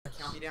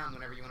count me down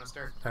whenever you want to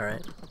start.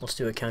 Alright, let's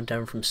do a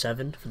countdown from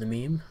 7 for the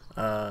meme.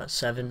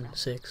 7,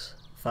 6,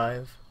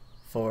 5,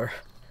 4,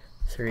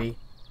 3,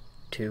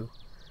 2,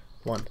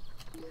 1.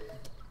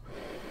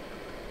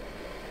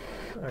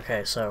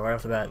 Okay, so right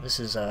off the bat, this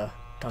is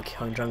Donkey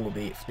Kong Jungle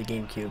Beat for the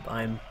GameCube.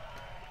 I'm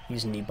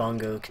using the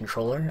bongo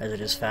controller, as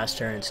it is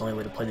faster and it's the only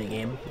way to play the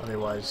game,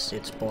 otherwise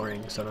it's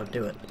boring, so don't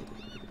do it.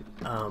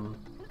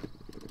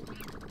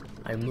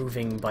 I'm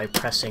moving by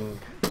pressing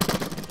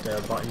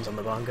the buttons on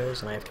the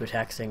bongos, and I have to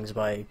attack things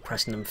by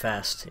pressing them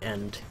fast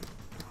and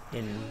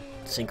in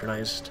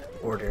synchronized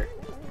order.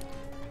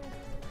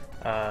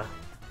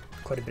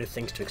 Quite a bit of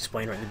things to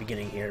explain right at the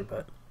beginning here,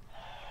 but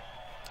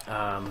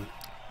I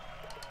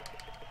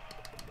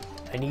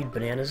need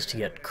bananas to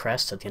get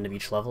crests at the end of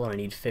each level, and I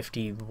need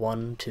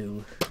 51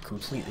 to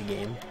complete the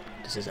game.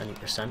 This is any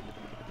percent.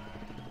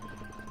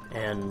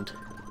 And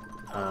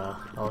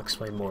I'll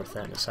explain more with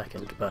that in a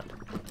second, but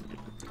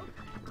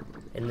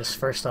in this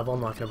first level I'm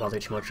not going to bother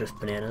too much with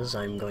bananas.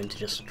 I'm going to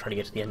just try to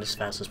get to the end as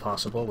fast as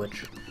possible,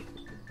 which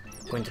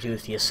I'm going to do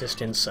with the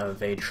assistance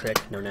of a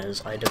trick known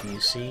as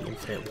IWC,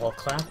 Infinite Wall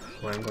Clap,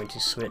 where I'm going to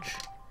switch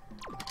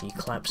the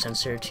clap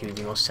sensor to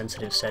the most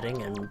sensitive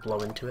setting and blow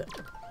into it.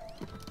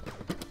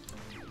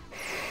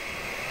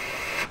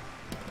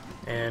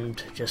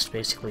 And just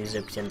basically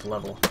zip to the end of the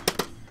level.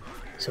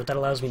 So what that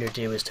allows me to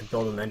do is to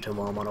build a momentum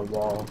while I'm on a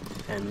wall,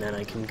 and then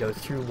I can go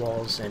through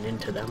walls and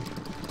into them,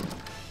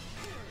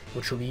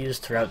 which will be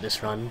used throughout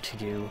this run to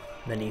do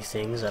many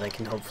things that I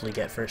can hopefully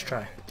get first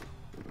try.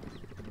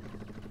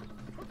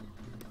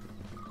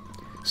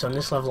 So in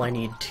this level I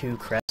need 2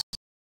 crests,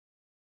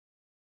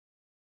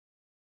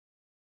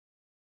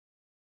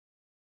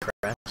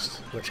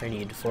 which I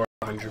need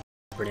 400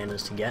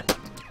 bananas to get.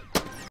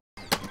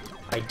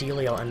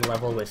 Ideally I'll end the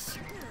level with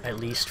at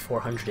least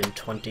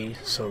 420,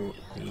 so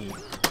the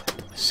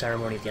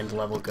ceremony at the end of the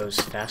level goes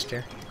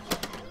faster.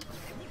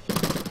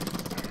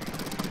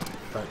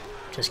 But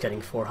just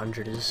getting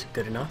 400 is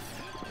good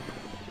enough.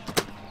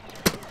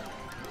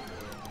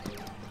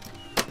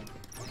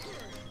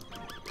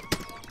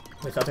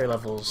 With other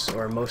levels,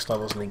 or most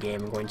levels in the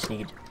game, I'm going to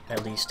need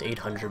at least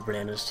 800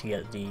 bananas to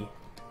get the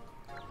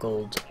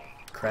gold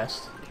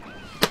crest.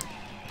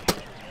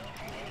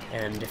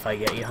 And if I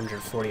get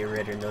 840 or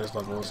greater in those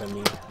levels, then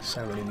the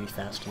ceremony will be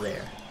fast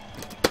there.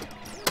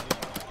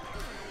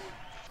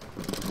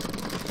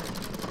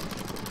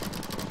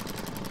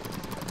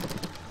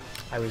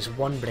 I was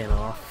 1 banana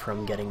off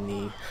from getting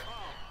the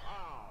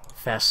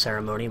fast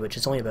ceremony, which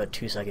is only about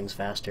 2 seconds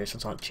faster, so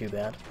it's not too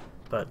bad.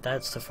 But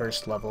that's the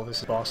first level. This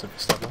is the boss of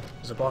this level.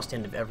 There's a boss at the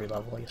end of every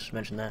level, I guess I should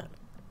mention that.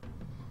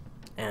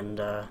 And,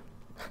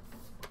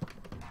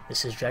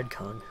 this is Dread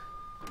Kong.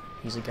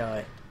 He's a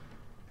guy.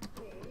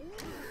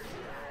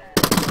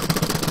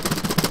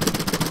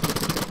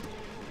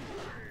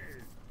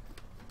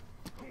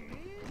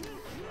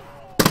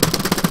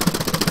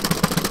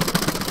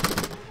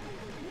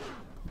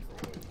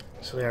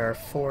 So there are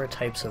 4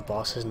 types of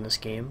bosses in this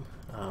game.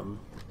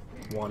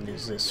 One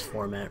is this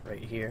format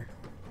right here,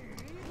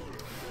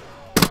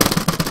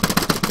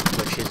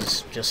 which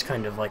is just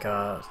kind of like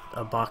a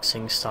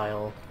boxing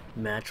style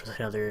match with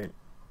another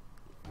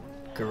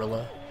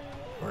gorilla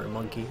or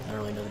monkey. I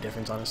don't really know the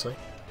difference, honestly,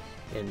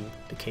 in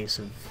the case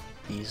of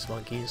these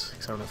monkeys,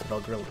 because I don't know if they're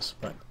all gorillas.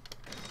 But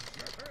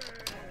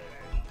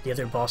the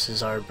other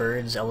bosses are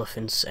birds,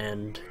 elephants,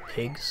 and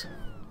pigs,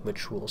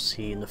 which we'll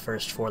see in the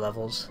first 4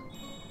 levels.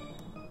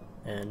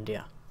 And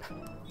yeah.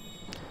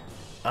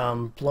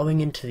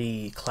 Blowing into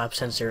the clap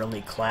sensor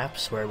only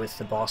claps, where with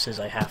the bosses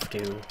I have to...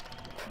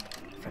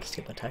 I forgot to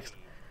skip the text.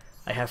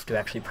 I have to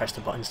actually press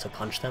the buttons to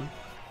punch them.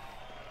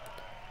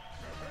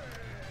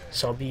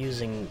 So I'll be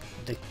using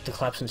the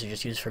clap sensor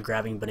just used for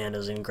grabbing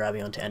bananas and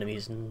grabbing onto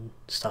enemies and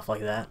stuff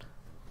like that.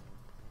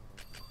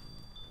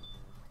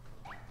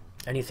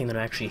 Anything that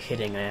I'm actually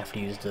hitting I have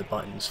to use the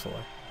buttons for.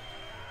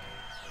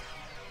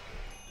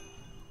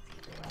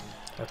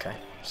 Okay,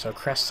 so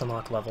crests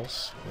unlock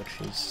levels,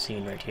 which is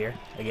seen right here.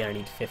 Again, I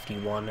need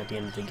 51 at the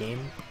end of the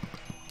game,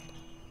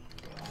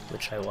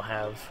 which I will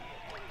have,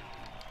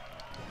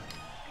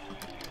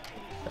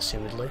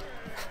 assumedly,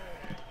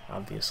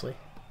 obviously.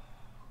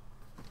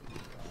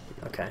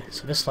 Okay,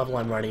 so this level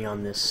I'm riding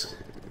on this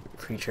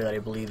creature that I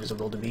believe is a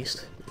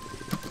wildebeest,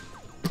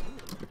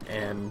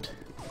 and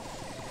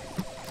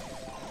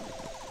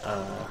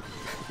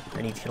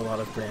I need to get a lot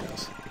of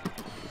bananas.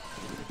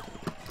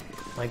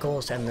 My goal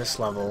is to end this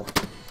level,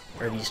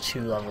 or these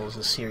 2 levels,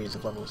 a series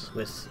of levels,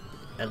 with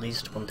at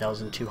least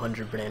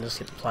 1,200 bananas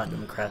to get the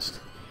Platinum Crest,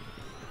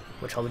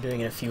 which I'll be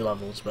doing in a few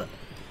levels, but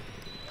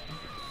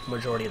the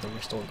majority of them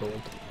are still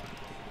gold.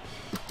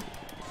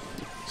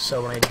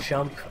 So when I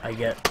jump, I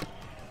get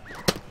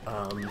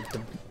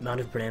the amount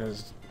of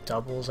bananas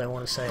doubles, I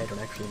want to say. I don't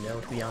actually know,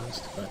 to be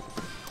honest, but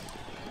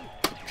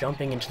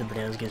jumping into the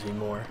bananas gives me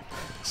more,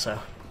 so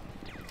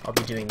I'll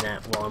be doing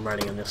that while I'm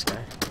riding on this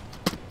guy.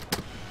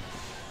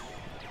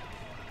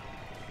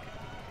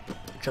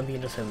 Jumping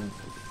into him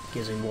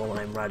gives me more when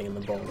I'm riding on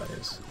the ball, that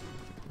is,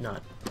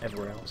 not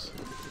everywhere else.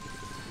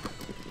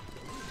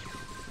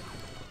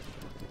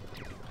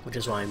 which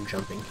is why I'm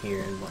jumping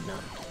here and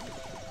whatnot.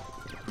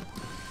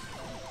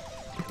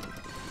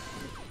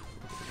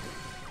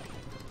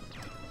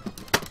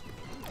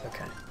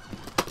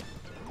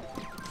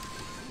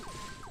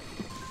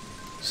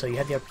 So you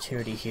have the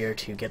opportunity here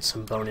to get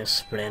some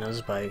bonus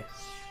bananas by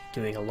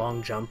doing a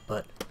long jump,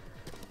 but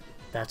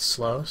that's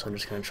slow, so I'm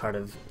just going to try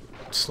to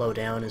slow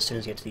down as soon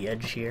as you get to the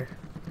edge here,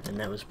 and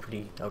that was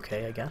pretty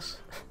okay, I guess.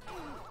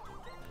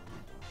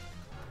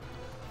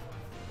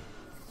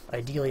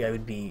 Ideally I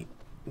would be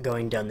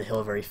going down the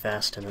hill very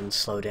fast and then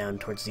slow down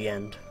towards the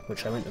end,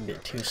 which I went a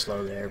bit too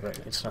slow there, but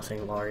it's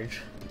nothing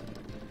large.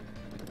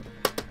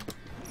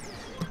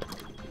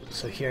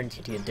 So here I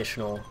need the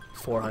additional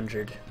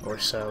 400 or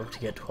so to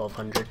get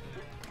 1200,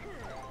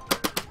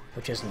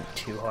 which isn't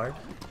too hard,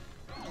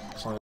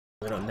 as long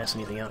as I don't mess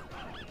anything up.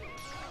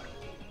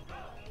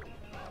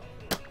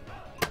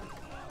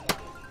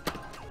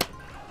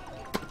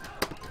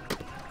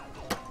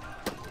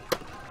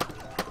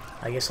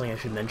 I guess something I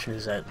should mention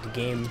is that the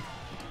game,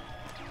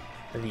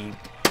 the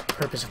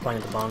purpose of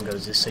playing the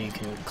bongos is so you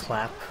can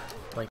clap,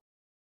 like,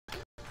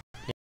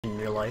 in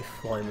real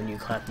life when you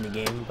clap in the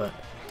game, but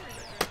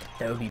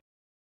that would be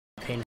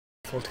painful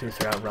to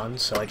throughout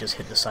runs, so I just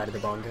hit the side of the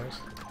bongos,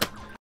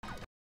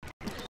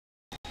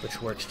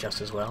 which works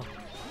just as well,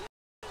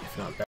 if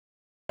not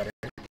better.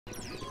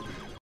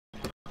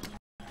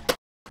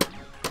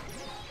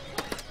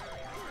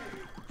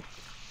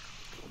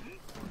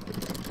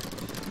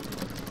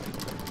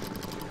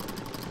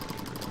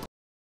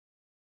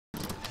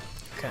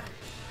 Okay,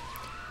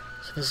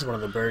 so this is one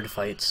of the bird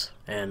fights,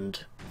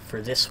 and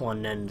for this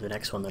one and the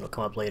next one that'll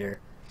come up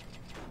later,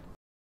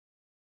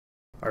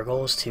 our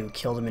goal is to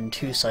kill them in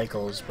 2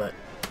 cycles, but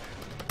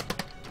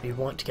we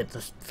want to get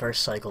the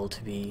first cycle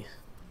to be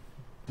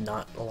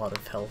not a lot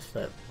of health.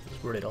 That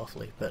was worded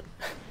awfully, but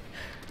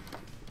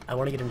I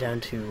want to get him down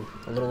to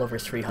a little over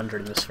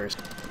 300 in this first,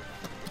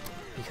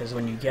 because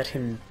when you get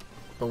him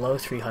below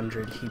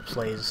 300, he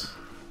plays,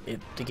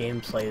 the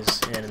game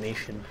plays an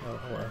animation. Oh,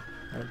 hello.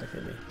 How did that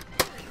hit me?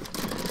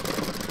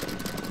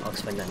 I'll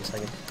explain that in a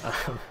second.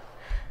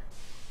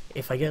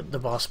 If I get the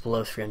boss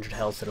below 300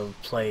 health, it'll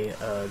play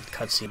a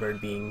cutscene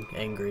bird being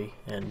angry,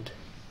 and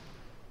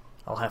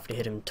I'll have to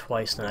hit him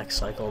twice the next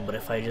cycle, but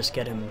if I just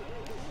get him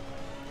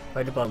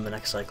right above the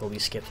next cycle, we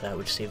skip that,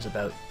 which saves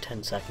about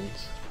 10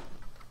 seconds.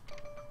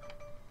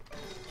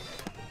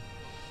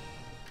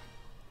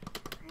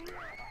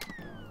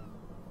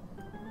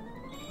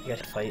 I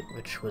got a fight,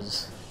 which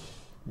was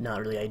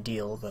not really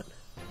ideal, but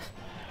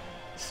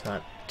it's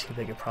not too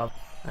big a problem.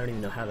 I don't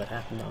even know how that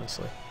happened,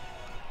 honestly.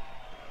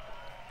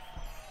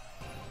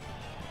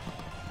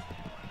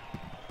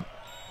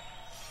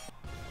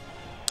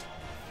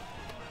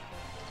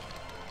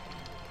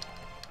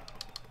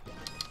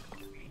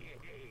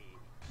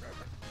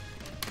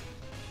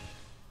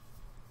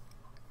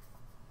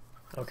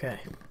 Okay,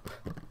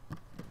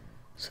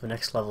 so the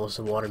next level is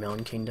the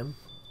Watermelon Kingdom,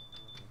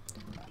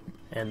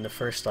 and the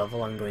first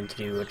level I'm going to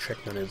do a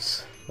trick known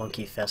as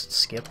Monkey Fest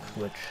Skip,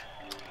 which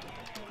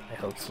I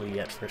hopefully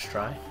get first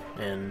try,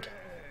 and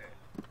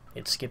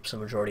it skips a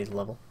majority of the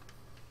level,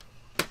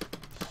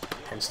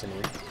 hence the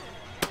name.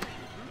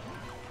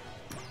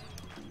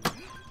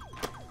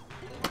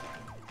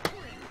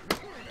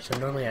 So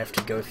normally I have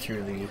to go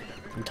through the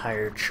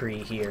entire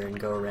tree here and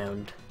go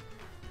around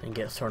and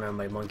get thrown around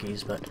by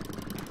monkeys, but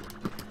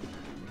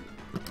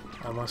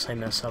unless I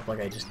mess up like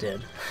I just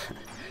did,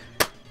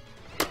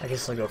 I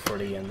guess I'll go for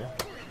it again then.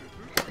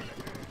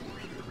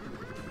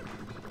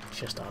 It's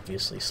just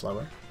obviously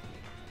slower.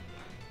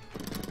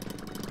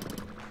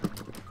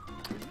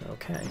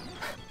 Okay.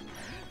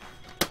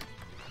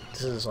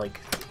 This is like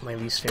my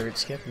least favorite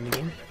skip in the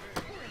game.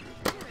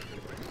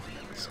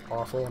 It's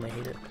awful and I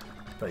hate it,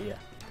 but yeah.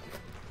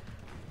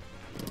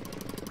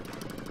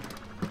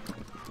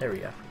 There we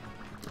go.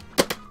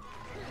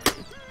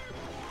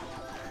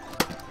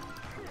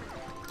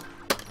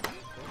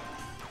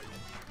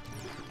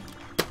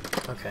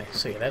 Okay,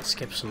 so yeah, that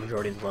skips the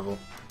majority of the level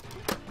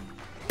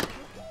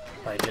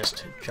by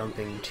just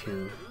jumping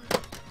to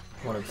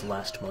one of the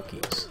last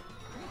monkeys.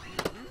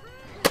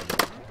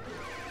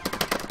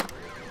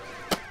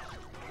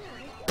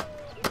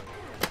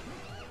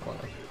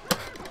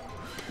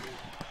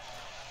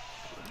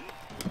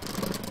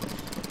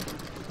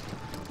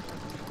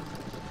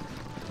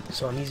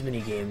 So on these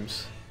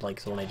mini-games,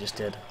 like the one I just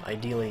did,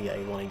 ideally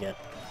I want to get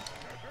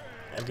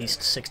at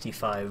least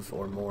 65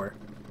 or more.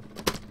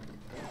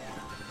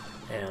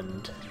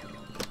 And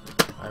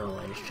I don't know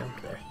why I just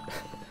jumped there.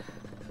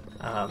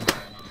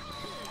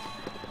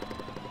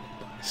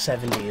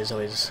 70 is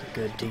always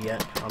good to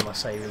get,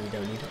 unless I really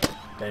don't need it.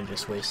 Then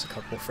just waste a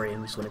couple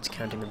frames when it's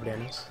counting the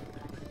bananas.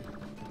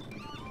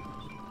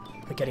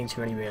 But getting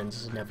too many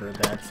bananas is never a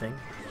bad thing.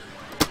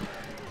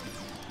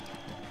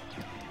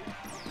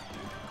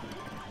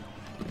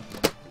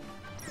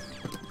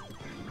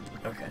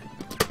 Okay.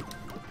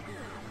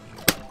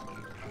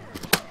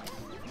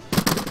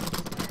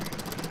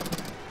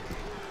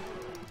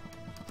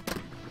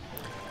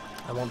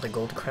 I want the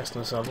gold crest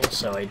in this level,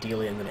 so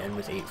ideally I'm going to end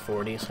with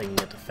 840 so I can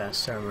get the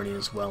fast ceremony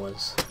as well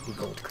as the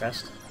gold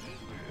crest,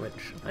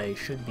 which I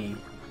should be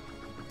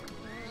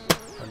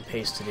on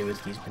pace to do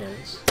with these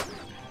bananas.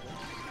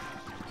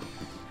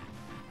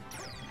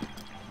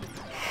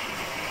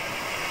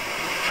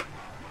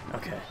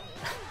 Okay,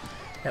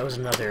 that was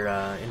another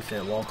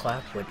infinite wall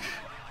clap, which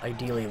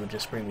ideally would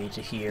just bring me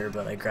to here,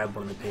 but I grabbed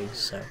one of the pigs,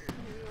 so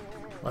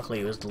luckily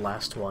it was the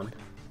last one.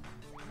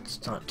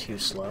 It's not too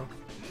slow.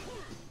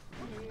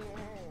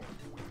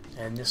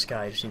 And this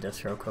guy, I just need to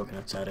throw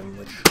coconuts at him,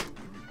 which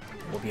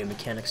will be a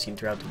mechanic seen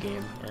throughout the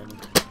game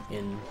and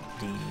in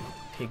the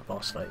pig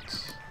boss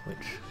fights, which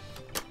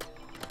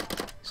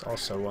is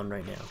also one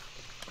right now.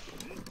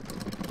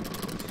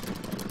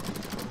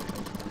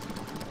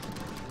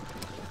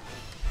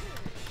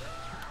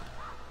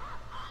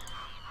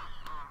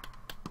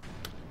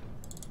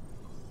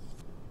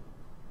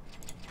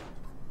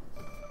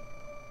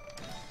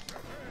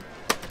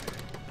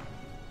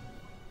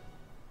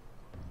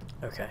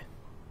 Okay.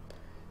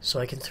 So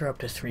I can throw up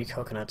to 3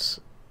 coconuts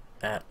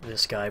at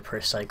this guy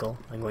per cycle.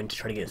 I'm going to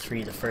try to get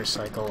 3 the first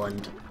cycle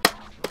and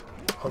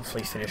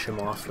hopefully finish him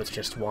off with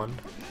just 1.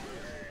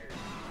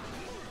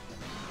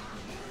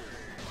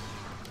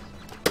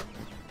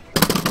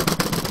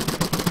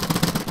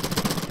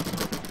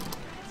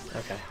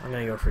 Okay, I'm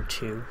gonna go for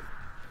 2,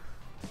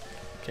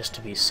 just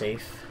to be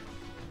safe.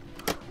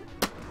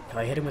 If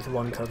I hit him with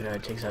 1 coconut,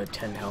 it takes out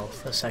 10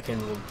 health. The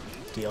second will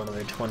deal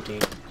another 20,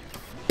 and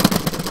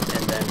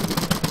then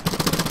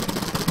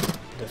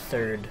the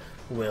third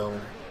will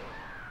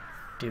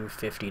do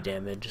 50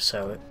 damage,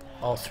 so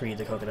all 3 of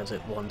the coconuts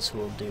at once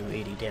will do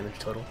 80 damage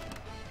total.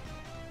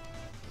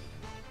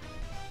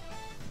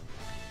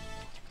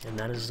 And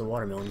that is the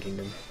Watermelon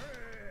Kingdom.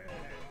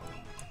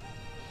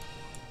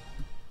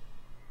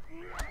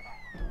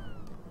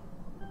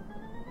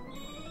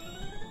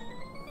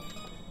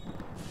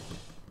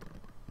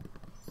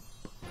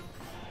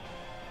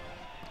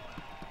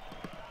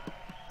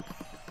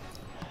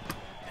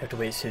 I have to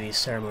wait through these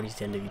ceremonies at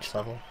the end of each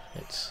level.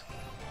 It's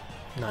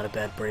not a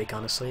bad break,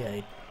 honestly.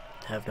 I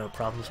have no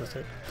problems with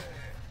it.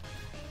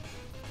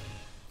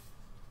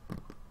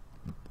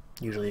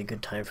 Usually a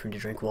good time for me to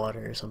drink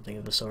water or something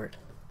of the sort.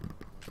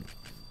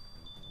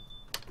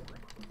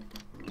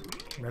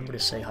 Remember to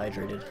stay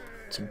hydrated.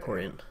 It's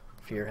important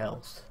for your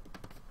health.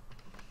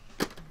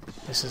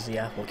 This is the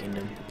Apple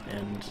Kingdom,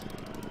 and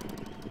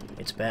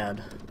it's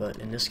bad, but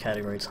in this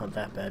category it's not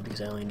that bad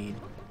because I only need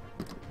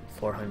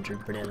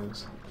 400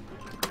 bananas.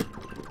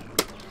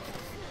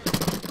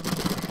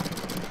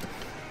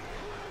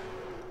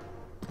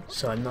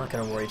 So I'm not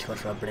going to worry too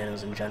much about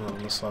bananas in general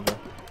in this level.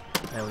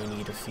 I only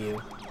need a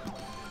few,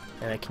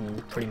 and I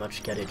can pretty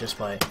much get it just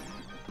by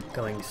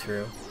going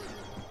through.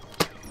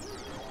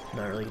 I'm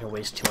not really going to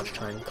waste too much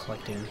time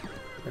collecting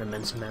an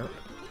immense amount.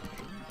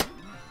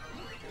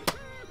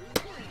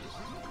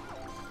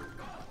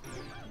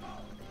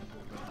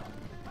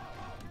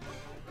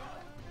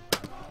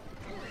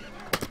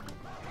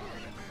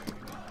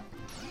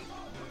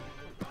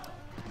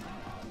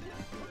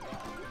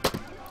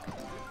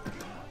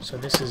 So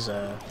this is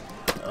a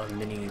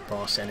mini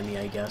boss enemy,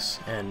 I guess,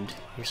 and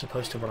you're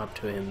supposed to run up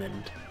to him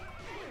and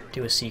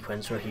do a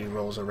sequence where he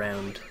rolls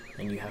around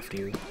and you have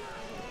to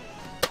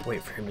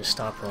wait for him to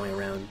stop rolling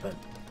around. But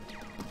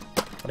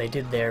what I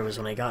did there was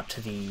when I got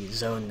to the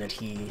zone that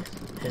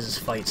his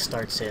fight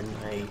starts in,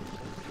 I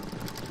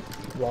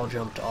wall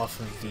jumped off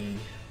of the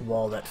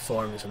wall that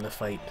forms when the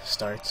fight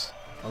starts,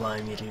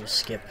 allowing me to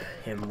skip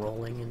him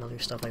rolling and other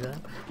stuff like that.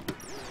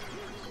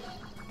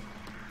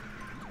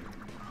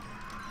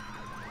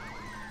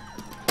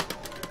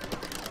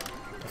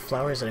 The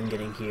flowers that I'm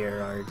getting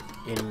here are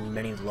in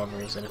many of the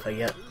levels, and if I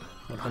get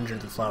 100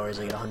 of the flowers,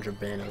 I get 100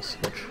 bananas,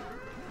 which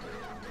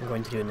I'm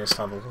going to do in this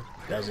level,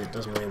 as it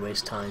doesn't really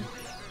waste time,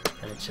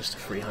 and it's just a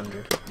free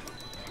 100.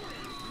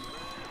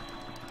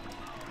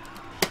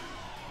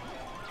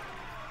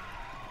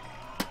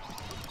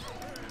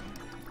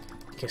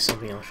 I guess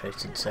something else I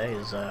should say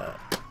is,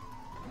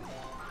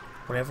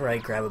 whenever I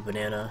grab a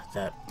banana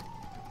that,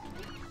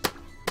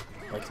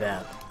 like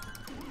that,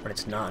 when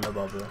it's not in a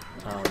bubble,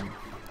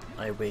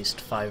 I waste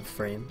 5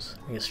 frames.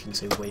 I guess I shouldn't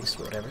say waste,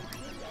 but whatever.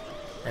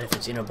 And if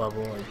it's in a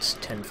bubble, it's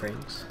 10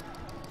 frames.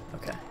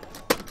 Okay.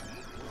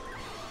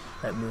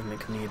 That movement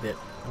can be a bit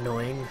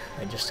annoying.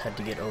 I just had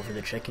to get over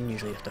the chicken.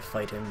 Usually you have to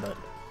fight him, but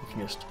you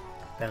can just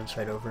bounce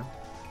right over him.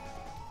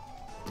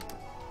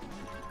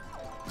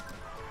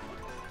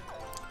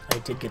 I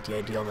did get the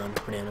ideal amount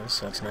of bananas,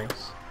 so that's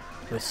nice.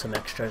 With some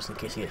extras in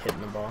case you get hit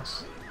in the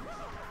boss.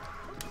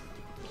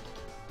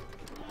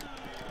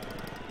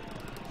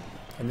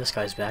 And this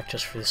guy's back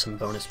just for some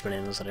bonus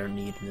bananas that I don't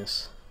need in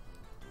this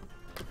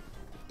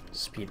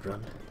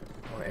speedrun,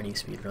 or any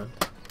speedrun.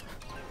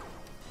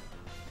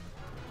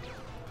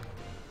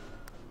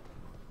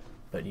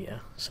 But yeah,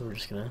 so we're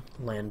just gonna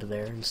land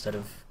there instead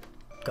of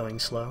going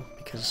slow,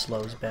 because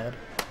slow is bad.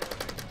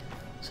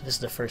 So this is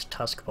the first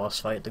Tusk boss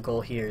fight. The goal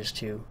here is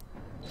to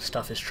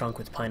stuff his trunk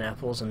with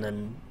pineapples and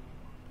then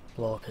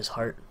blow up his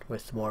heart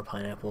with more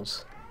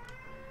pineapples.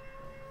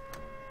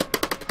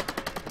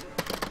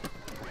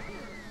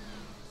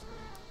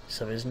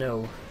 So there's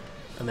no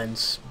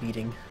immense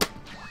beating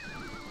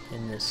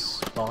in this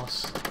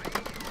boss.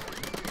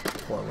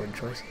 Poor word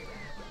choice.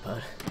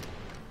 But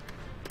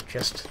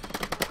just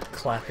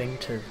clapping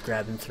to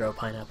grab and throw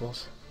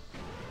pineapples.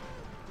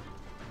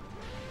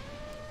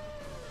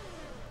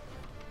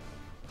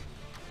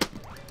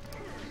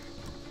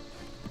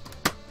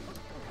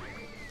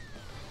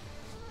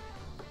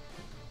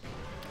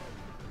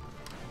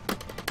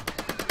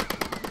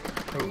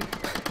 Oh,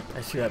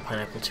 I threw that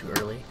pineapple too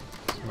early.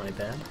 My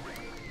bad.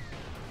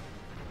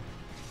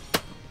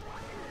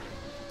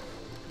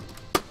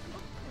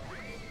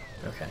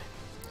 Okay.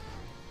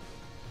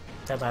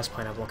 That last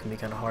pineapple can be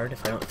kind of hard.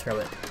 If I don't throw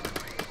it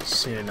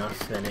soon enough,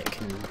 then it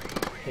can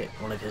hit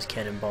one of his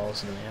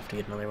cannonballs and then I have to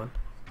get another one.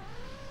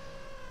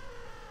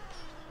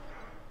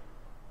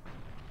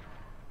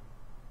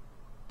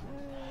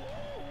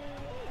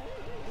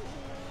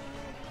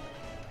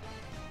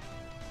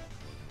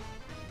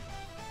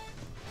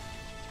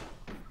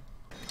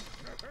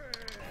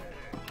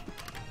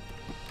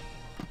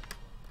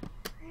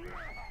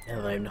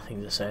 Now that I have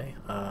nothing to say,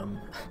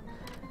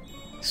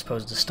 I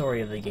suppose the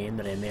story of the game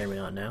that I may or may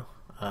not know,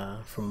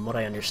 from what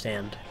I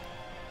understand,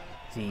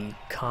 the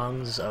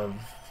Kongs of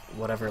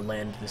whatever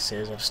land this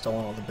is have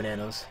stolen all the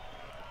bananas,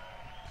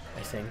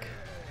 I think,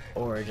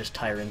 or just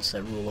tyrants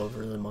that rule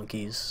over the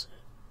monkeys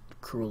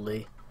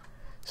cruelly.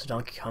 So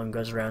Donkey Kong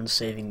goes around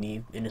saving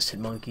the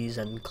innocent monkeys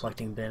and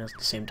collecting bananas at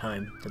the same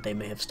time that they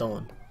may have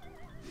stolen.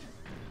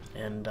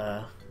 And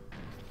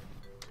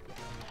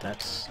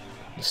that's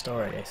the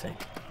story, I think.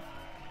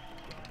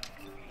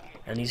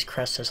 And these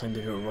crests have something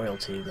to do with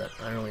royalty, but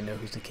I don't really know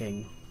who the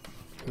king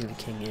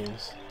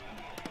is.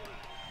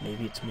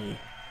 Maybe it's me.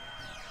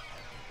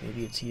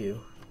 Maybe it's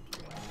you.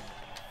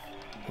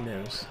 Who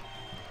knows?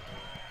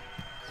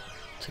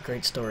 It's a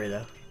great story,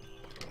 though.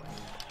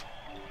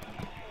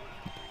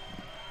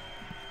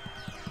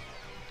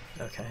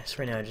 Okay, so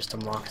right now I just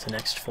unlocked the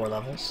next 4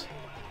 levels.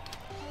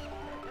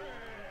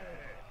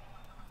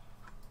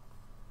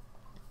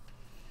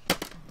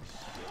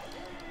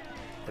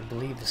 I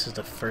believe this is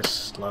the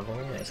first level,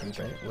 yeah, that sounds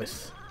right,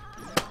 with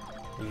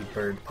the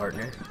bird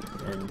partner,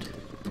 and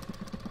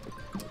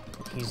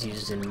he's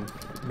used in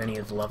many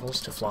of the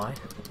levels to fly,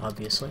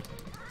 obviously.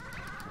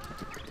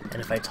 And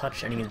if I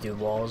touch any of the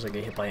walls or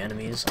get hit by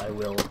enemies, I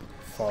will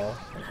fall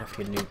and have to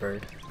get a new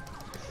bird,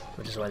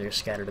 which is why they're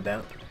scattered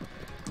about.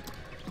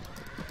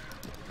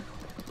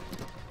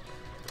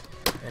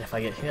 And if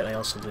I get hit, I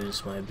also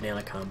lose my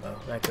banana combo.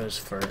 That goes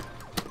for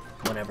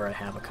whenever I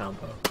have a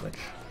combo, which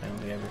I don't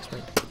think I ever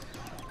explained.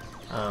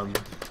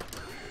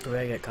 The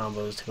way I get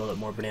combos to build up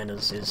more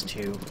bananas is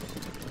to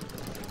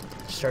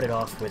start it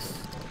off with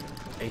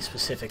a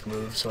specific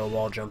move, so a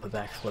wall jump, a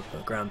backflip,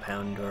 a ground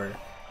pound, or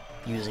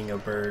using a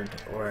bird,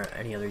 or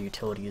any other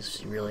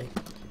utilities, really.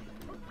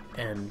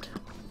 And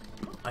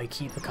I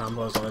keep a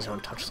combo as long as I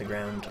don't touch the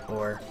ground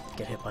or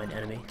get hit by an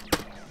enemy.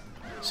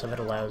 So that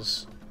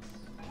allows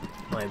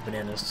my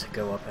bananas to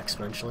go up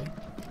exponentially,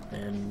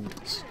 and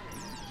it's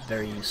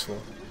very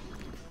useful.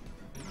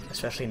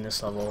 Especially in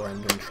this level where I'm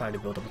going to try to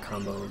build up a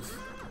combo of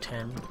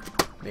 10,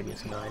 maybe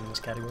it's 9 in this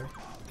category.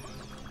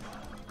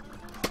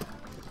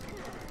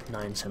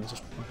 9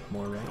 sounds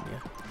more right, yeah.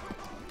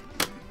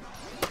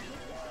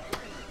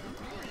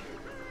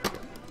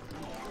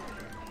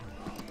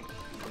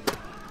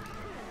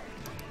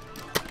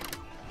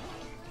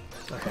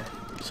 Okay,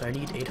 so I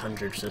need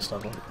 800 for this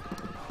level.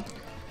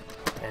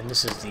 And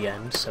this is the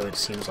end, so it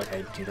seems like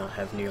I do not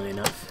have nearly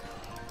enough.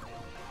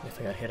 If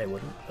I got hit, I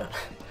wouldn't, but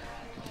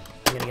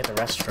I'm gonna get the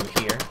rest from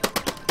here,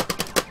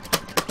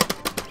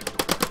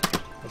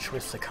 which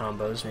with the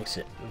combos makes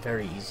it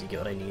very easy to get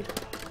what I need.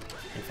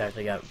 In fact,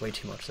 I got way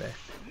too much there.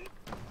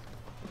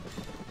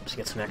 Just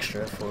get some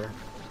extra for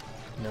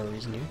no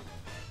reason here.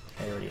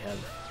 I already have.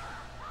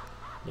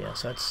 Yeah,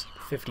 so that's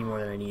 50 more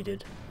than I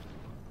needed,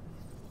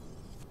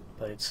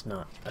 but it's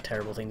not a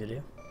terrible thing to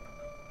do.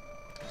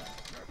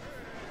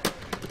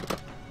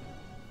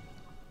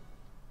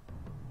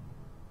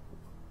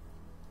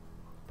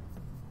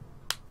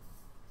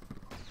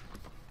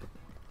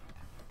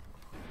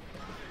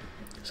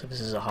 So this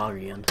is a hog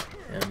again,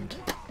 and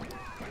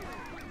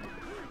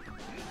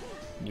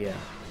yeah,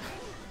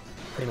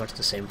 pretty much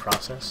the same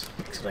process,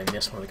 except I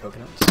missed one of the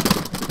coconuts.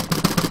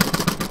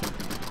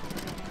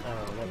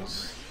 Oh, that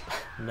was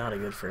not a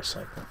good first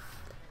cycle.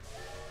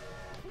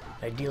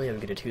 Ideally I would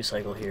get a 2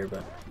 cycle here,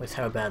 but with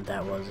how bad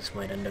that was, this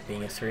might end up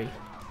being a 3.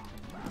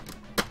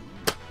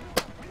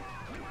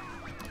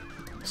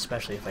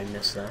 Especially if I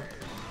miss that.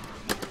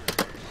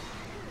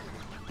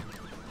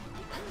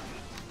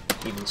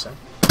 Even so.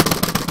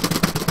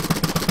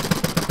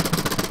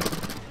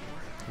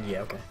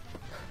 Yeah, okay.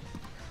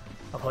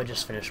 I'll probably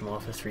just finish them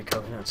off with 3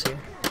 coconuts here.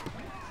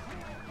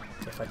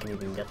 If I can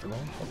even get them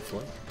all,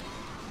 hopefully.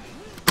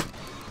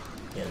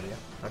 Yeah, there we go.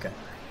 Okay.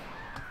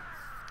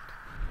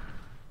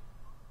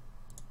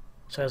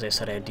 So as I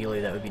said, ideally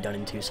that would be done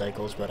in 2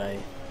 cycles, but I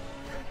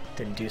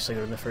didn't do so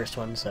good in the first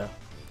one, so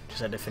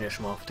just had to finish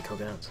them off with the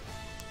coconuts.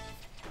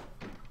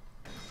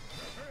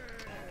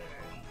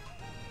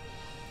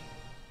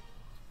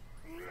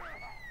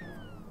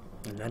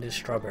 And that is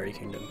Strawberry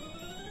Kingdom.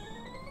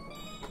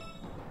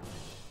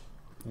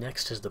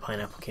 Next is the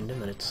Pineapple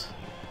Kingdom, and it's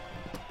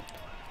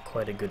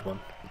quite a good one.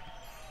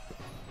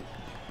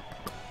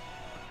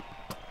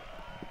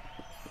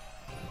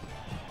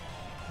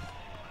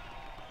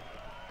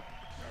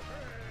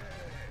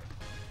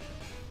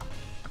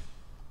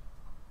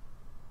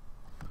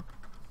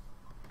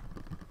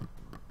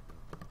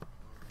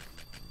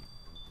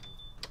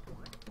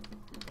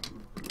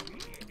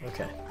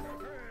 Okay.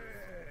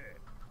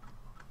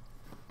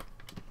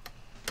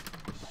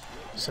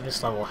 So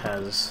this level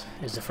is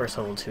the first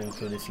level to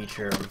include a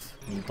feature of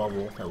the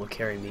bubble that will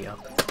carry me up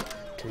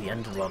to the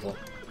end of the level.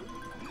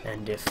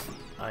 And if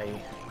I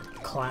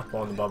clap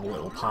on the bubble,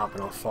 it will pop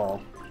and I'll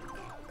fall.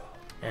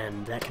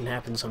 And that can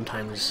happen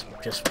sometimes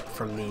just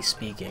from me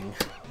speaking.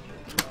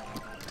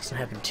 It doesn't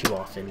happen too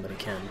often, but it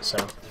can, so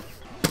I'm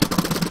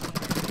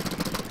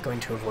going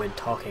to avoid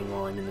talking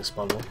while I'm in this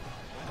bubble.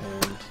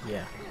 And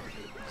yeah,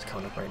 it's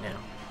coming up right now.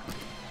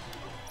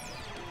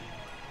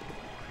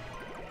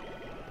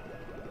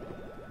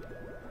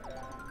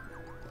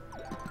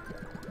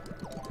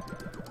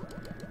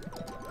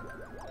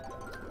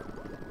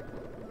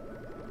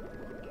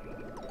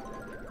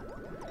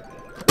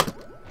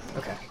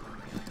 Okay.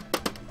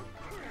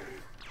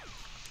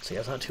 So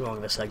yeah, it's not too long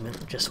of a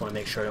segment, just want to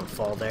make sure I don't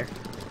fall there.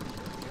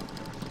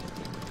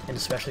 And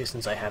especially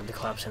since I have the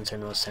clap sensor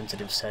in the most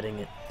sensitive setting,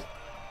 it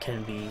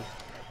can be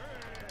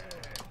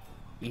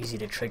easy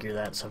to trigger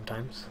that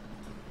sometimes.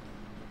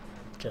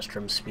 Just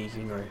from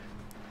speaking or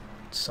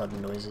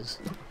sudden noises.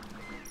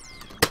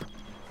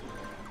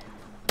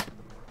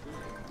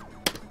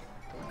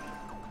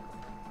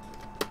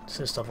 So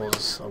this level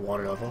is a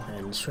water level,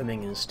 and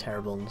swimming is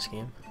terrible in this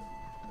game,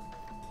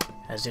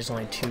 as there's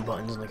only 2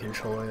 buttons on the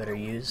controller that are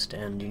used,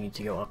 and you need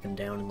to go up and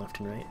down and left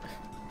and right.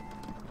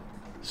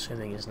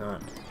 Swimming is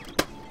not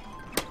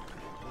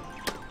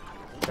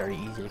very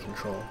easy to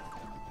control.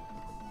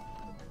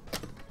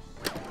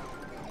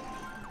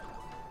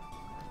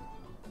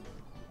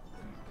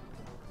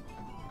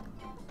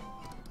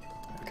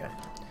 Okay.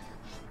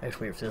 I have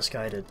to wait for this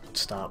guy to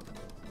stop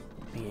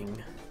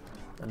being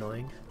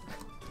annoying.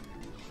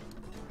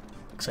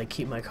 Because I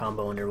keep my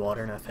combo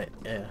underwater,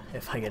 and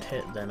if I get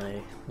hit, then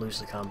I lose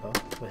the combo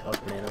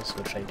without bananas,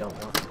 which I don't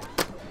want.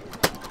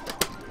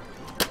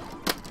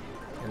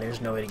 And there's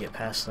no way to get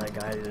past that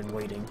guy other than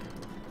waiting.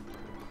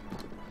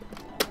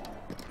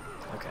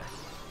 Okay.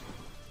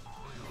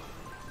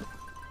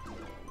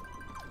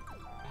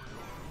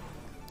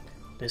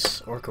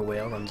 This orca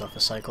whale runs off a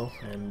cycle,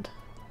 and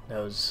that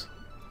was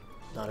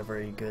not a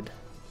very good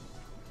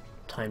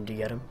time to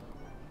get him.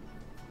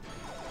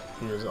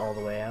 He was all the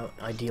way out.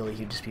 Ideally,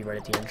 he'd just be right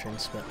at the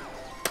entrance, but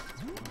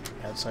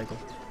bad cycle.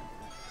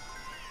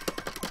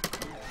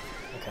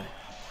 Okay.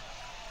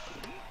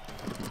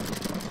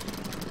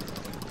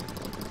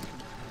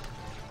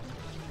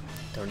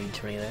 Don't need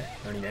too many there.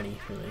 Don't need any,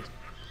 really.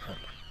 But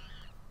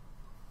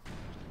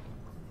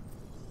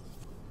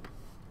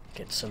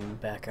get some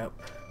backup.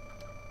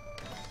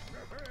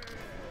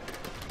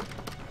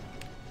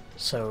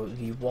 So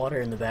the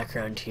water in the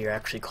background here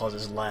actually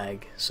causes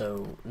lag.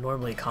 So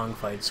normally Kong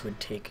fights would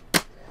take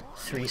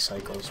 3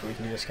 cycles. We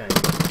can do this guy in 2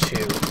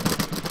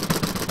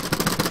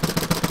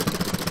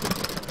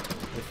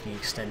 with the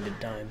extended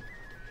time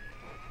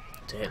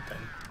to hit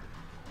them.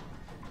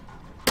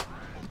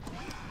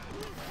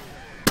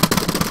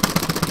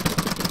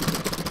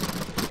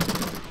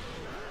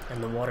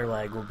 And the water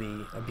lag will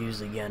be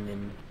abused again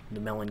in the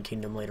Melon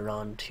Kingdom later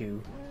on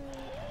to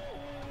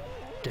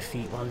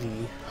defeat one of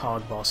the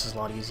hog bosses a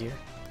lot easier.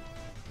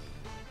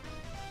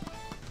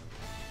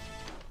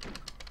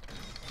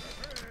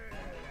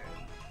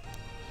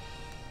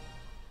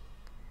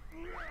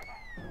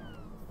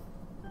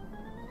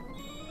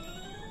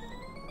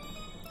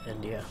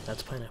 And yeah,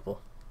 that's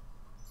Pineapple.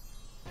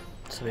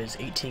 So there's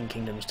 18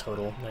 kingdoms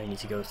total that I need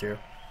to go through.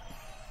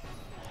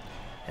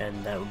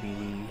 And that would be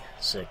the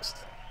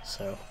 6th,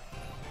 so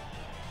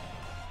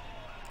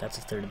that's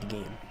a third of the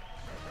game,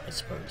 I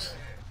suppose.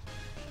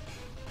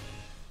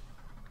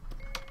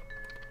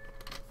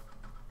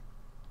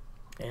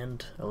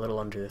 And a little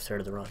under the third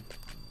of the run.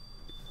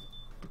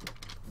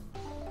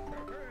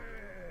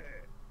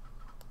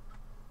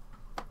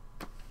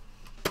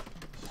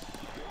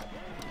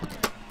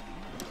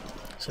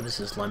 So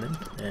this is Lemon,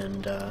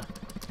 and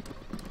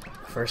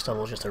first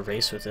level is just a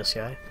race with this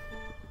guy.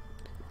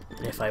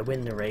 And if I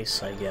win the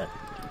race, I get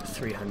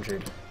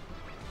 300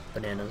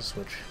 bananas,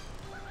 which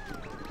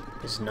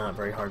is not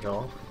very hard at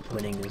all.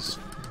 Winning is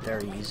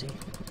very easy.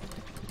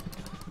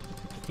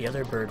 The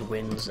other bird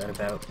wins at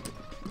about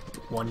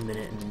 1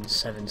 minute and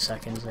 7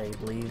 seconds, I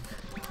believe.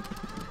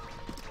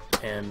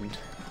 And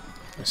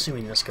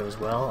assuming this goes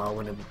well, I'll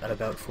win at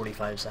about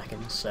 45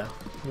 seconds, so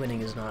winning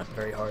is not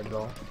very hard at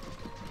all.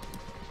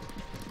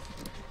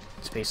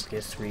 It's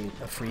basically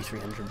a free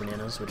 300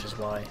 bananas, which is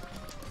why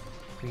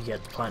you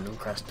get the Platinum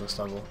Crest in this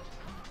level.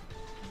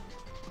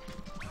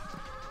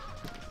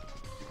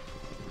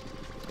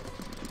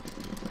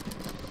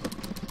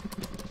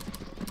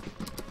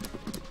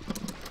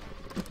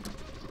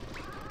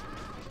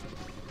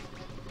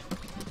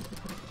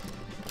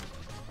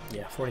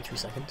 Yeah, 43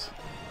 seconds.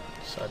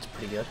 So that's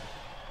pretty good.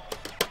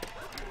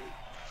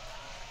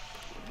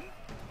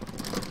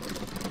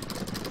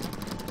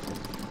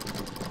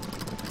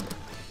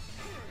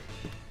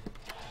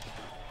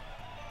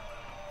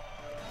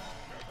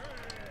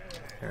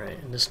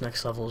 Alright, and this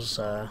next level's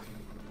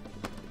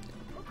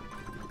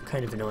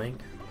kind of annoying.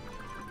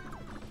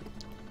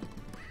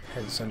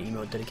 Has its own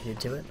emote dedicated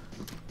to it,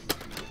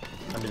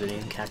 under the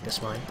name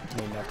Cactus Mine,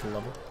 named after the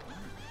level.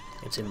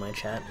 It's in my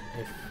chat,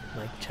 if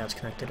my chat's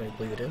connected, I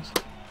believe it is.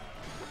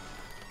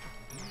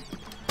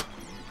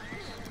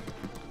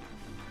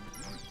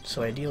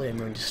 So ideally I'm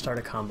going to start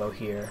a combo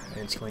here,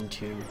 and it's going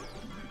to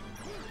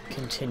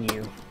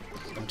continue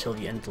until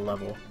the end of the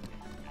level,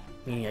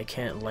 meaning I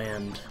can't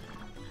land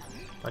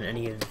on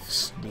any of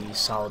the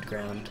solid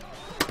ground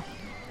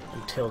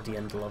until the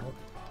end of the level,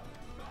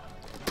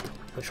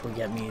 which will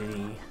get me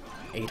the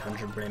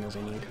 800 bananas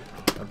I need,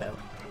 about.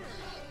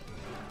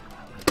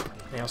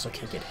 I also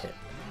can't get hit.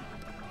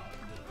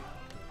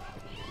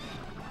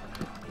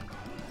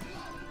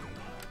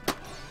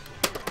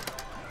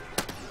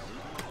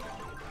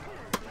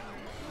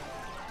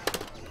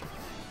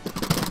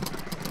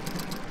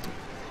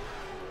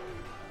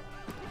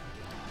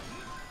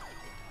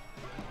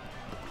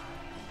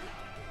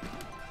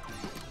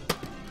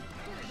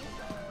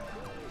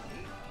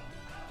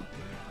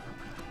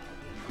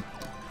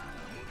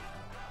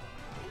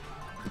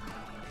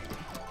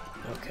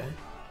 Okay.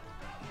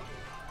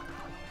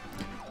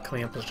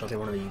 Coming up with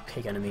one of the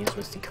pig enemies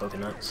with the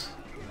coconuts.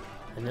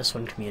 And this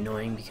one can be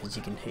annoying because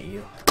he can hit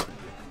you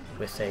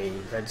with a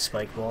red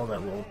spike ball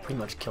that will pretty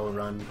much kill a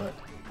run, but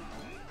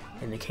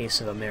in the case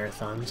of a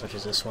marathon such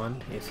as this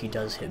one, if he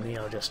does hit me,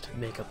 I'll just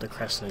make up the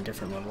crest in a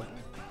different level.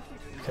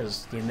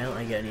 Because the amount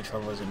I get in each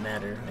level doesn't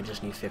matter, I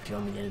just need 50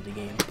 on the end of the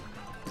game.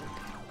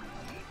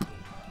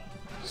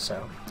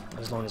 So,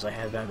 as long as I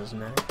have that, it doesn't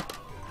matter.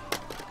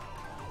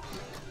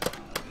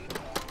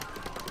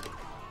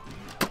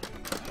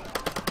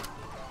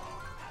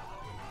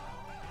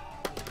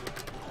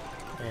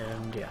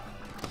 And yeah.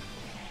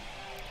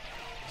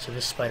 So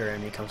this spider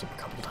enemy comes up a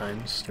couple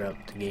times throughout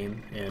the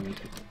game, and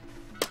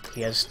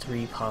he has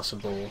 3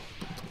 possible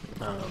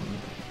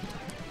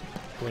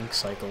blink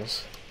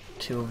cycles.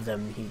 2 of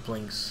them he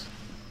blinks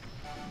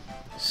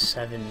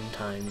 7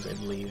 times, I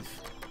believe,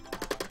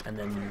 and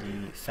then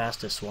the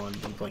fastest one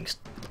he blinks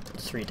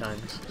 3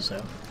 times,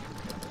 so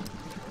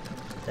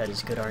that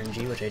is good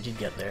RNG, which I did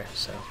get there,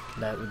 so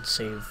that would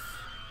save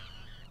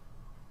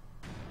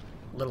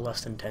a little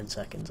less than 10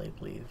 seconds, I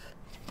believe.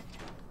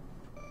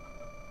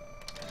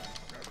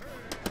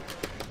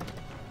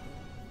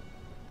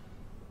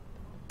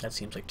 That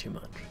seems like too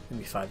much.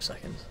 Maybe 5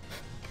 seconds.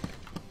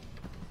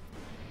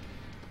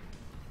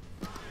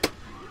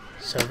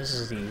 So this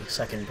is the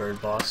second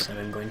bird boss, and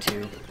I'm going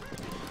to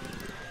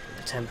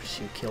attempt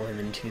to kill him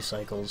in 2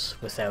 cycles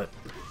without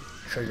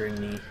triggering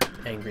the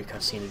angry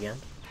cutscene again,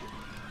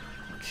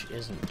 which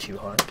isn't too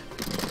hard.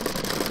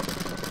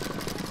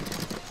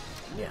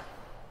 Yeah.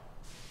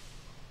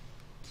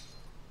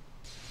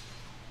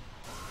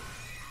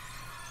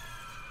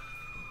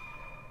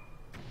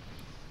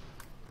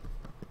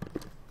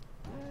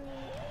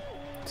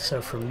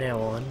 So from now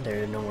on,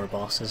 there are no more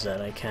bosses that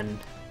I can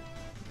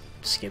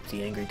skip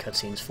the angry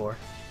cutscenes for,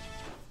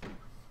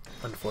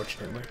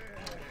 unfortunately.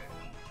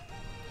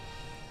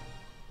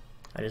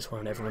 I just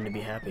wanted everyone to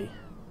be happy.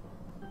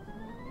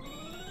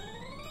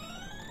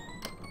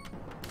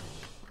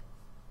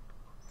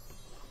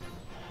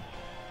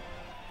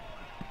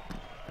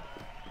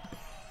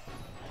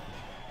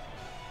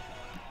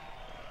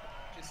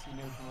 Just so you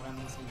know, from what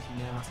I'm listening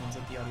to now, it sounds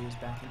like the audio is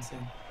back in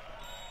sync.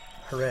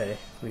 Hooray,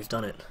 we've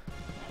done it.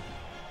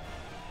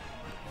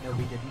 No,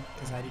 we didn't,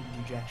 because I didn't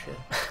do jack shit.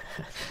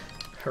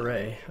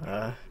 Hooray,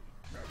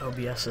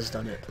 OBS has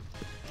done it.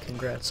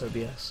 Congrats,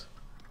 OBS.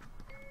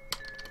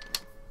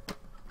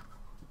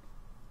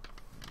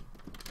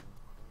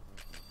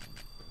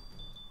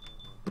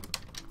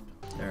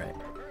 Alright.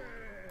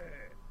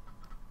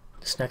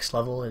 This next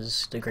level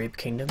is the Grape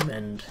Kingdom,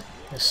 and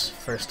this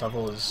first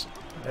level is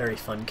very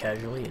fun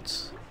casually.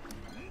 It's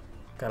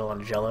got a lot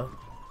of jello,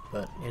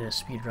 but in a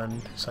speedrun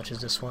such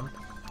as this one,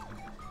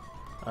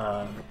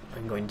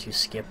 I'm going to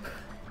skip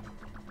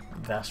the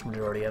vast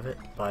majority of it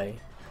by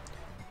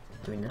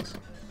doing this,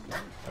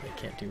 that I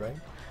can't do right.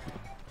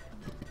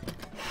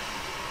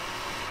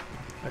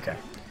 Okay,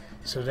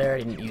 so there I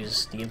didn't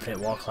use the infinite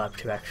wall clap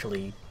to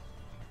actually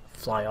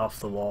fly off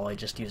the wall, I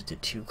just used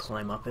it to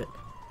climb up it,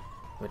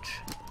 which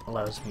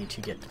allows me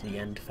to get to the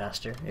end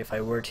faster. If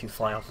I were to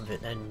fly off of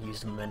it and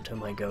use the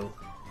momentum, I go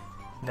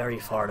very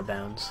far to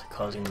bounds,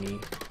 causing the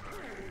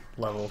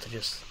level to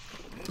just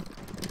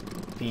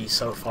be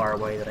so far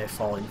away that I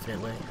fall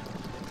infinitely,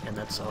 and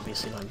that's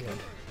obviously not good.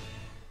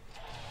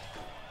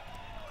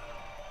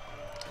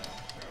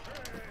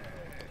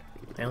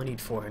 I only need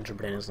 400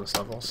 bananas in this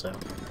level, so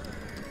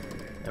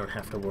I don't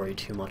have to worry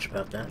too much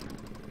about that.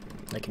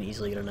 I can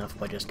easily get enough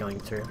by just going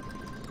through.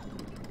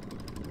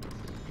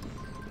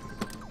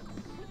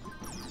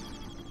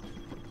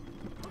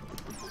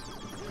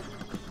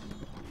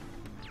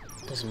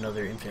 There's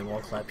another infinite wall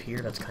clap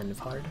here, that's kind of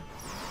hard.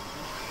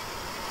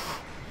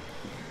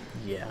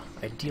 Yeah,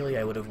 ideally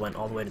I would have went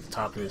all the way to the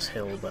top of this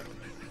hill, but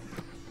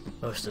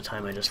most of the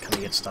time I just kind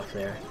of get stuck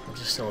there, which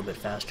is still a bit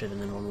faster than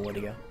the normal way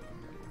to go.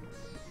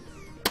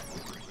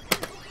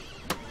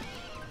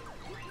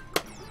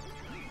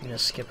 I'm gonna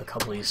skip a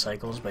couple of these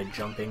cycles by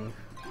jumping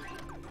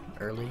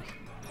early,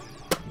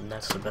 and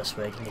that's the best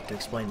way I can get to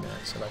explain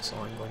that, so that's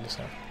all I'm going to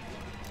say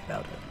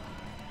about it.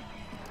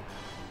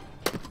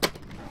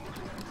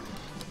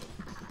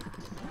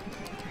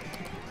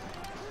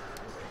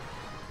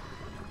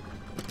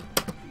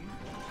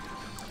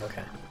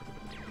 Okay.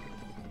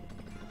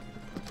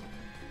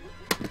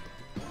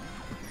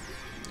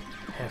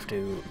 Have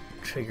to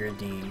trigger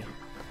the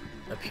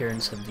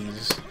appearance of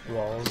these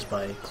walls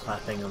by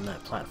clapping on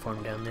that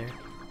platform down there,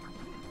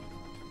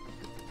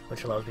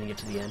 which allows me to get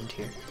to the end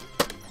here.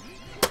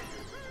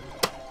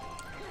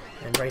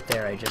 And right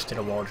there I just did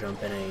a wall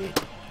jump and a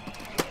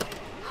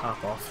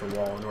hop off the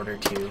wall in order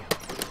to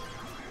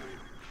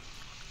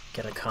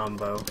get a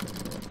combo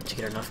to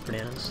get enough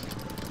bananas.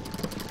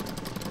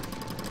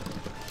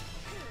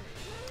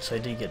 So I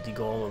did get the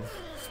goal of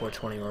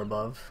 420 or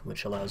above,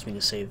 which allows me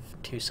to save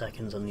 2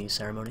 seconds on the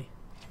ceremony.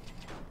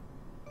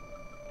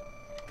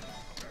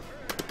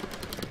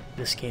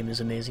 This game is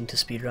amazing to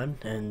speedrun,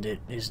 and it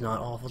is not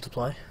awful to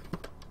play.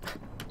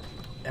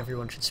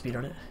 Everyone should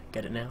speedrun it.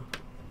 Get it now.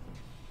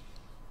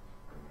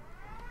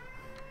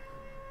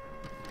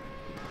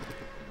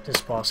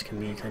 This boss can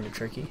be kind of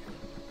tricky,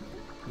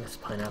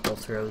 with pineapple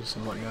throws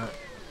and whatnot.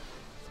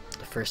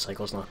 The first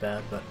cycle's not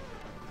bad, but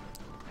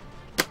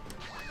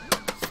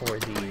for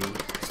the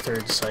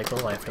third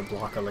cycle I have to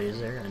block a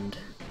laser, and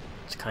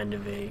it's kind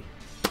of a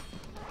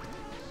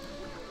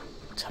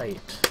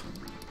tight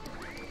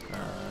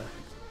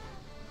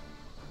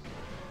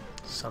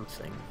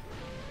something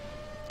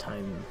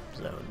time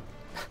zone.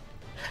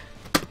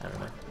 I don't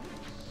know.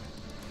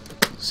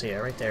 So yeah,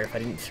 right there, if I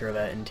didn't throw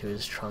that into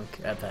his trunk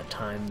at that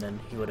time, then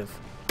he would have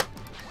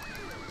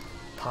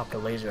popped a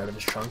laser out of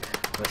his trunk,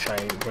 which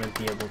I wouldn't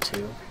be able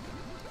to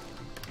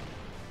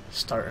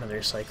start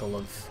another cycle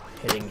of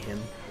hitting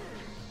him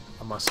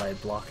unless I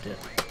blocked it.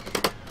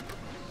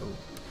 Oh,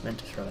 meant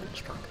to throw that in his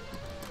trunk.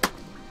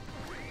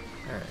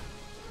 Alright.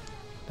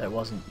 That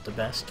wasn't the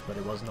best, but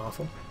it wasn't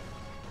awful.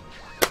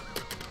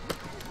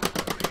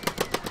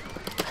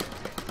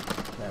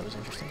 That was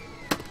interesting.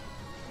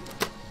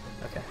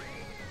 Okay.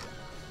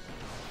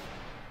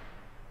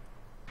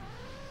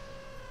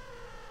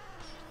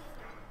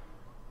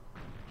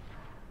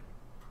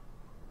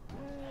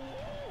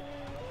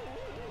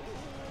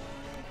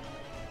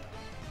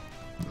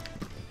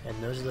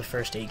 And those are the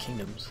first 8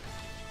 kingdoms.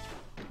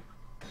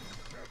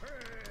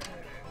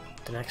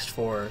 The next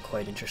 4 are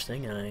quite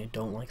interesting, and I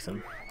don't like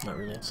them. Not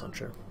really, that's not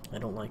true. I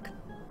don't like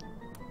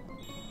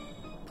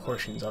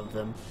portions of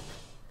them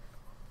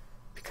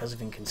because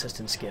of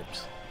inconsistent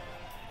skips.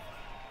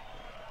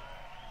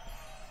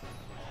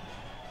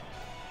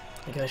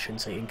 I guess I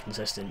shouldn't say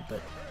inconsistent,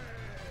 but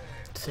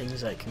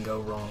things that can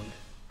go wrong.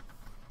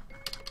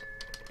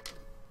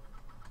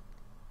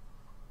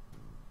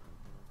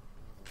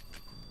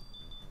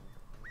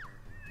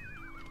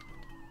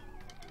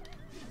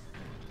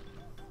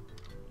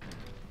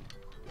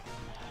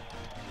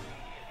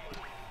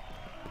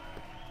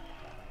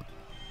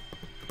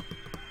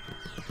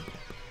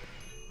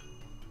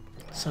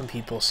 Some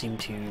people seem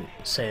to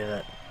say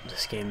that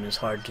this game is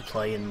hard to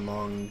play in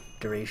long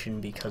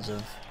duration because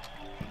of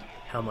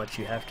how much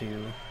you have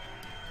to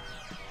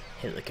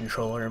hit the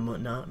controller and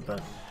whatnot,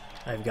 but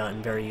I've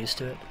gotten very used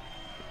to it.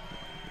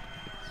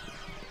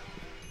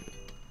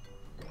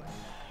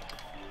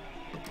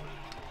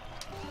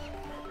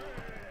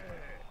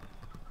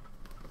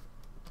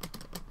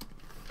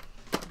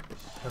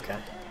 Okay,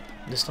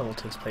 this level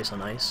takes place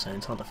on ice, and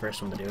it's not the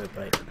first one to do it,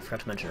 but I forgot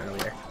to mention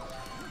earlier.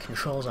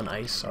 Controls on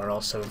ice are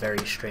also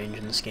very strange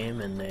in this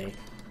game, and they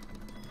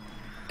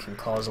can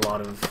cause a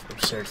lot of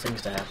absurd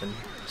things to happen.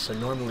 So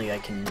normally I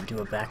can do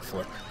a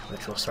backflip,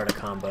 which will start a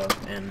combo,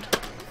 and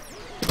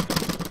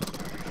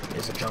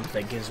is a jump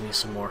that gives me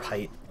some more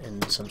height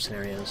in some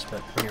scenarios, but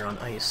when you're on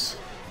ice,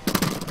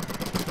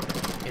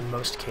 in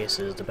most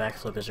cases the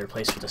backflip is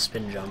replaced with a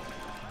spin jump,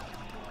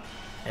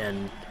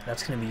 and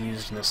that's going to be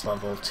used in this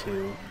level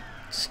to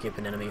skip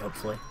an enemy,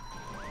 hopefully.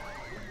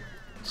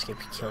 Skip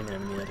killing an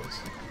enemy, that is.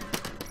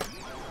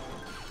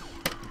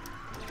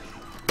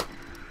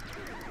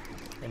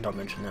 And I'll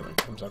mention that when it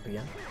comes up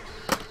again.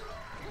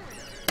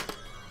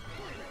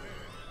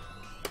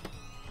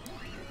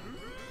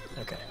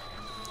 Okay.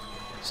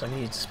 So I'm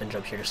going to use the spin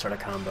jump here to start a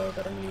combo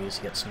that I'm going to use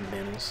to get some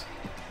bananas.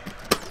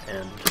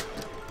 And,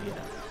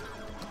 yeah.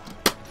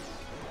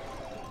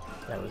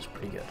 That was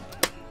pretty good.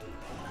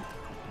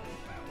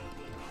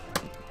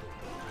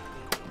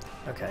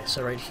 Okay,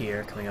 so right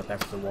here, coming up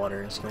after the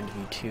water, is going to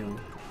be 2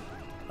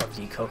 of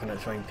the coconut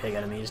throwing pig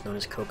enemies known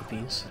as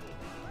Cocopees.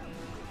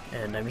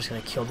 And I'm just going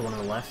to kill the one on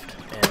the left,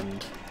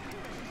 and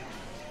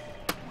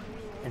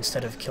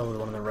instead of kill the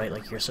one on the right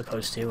like you're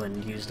supposed to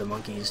and use the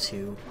monkeys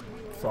to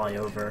fly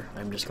over,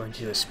 I'm just going to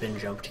do a spin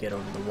jump to get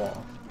over the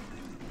wall.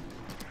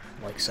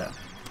 like so.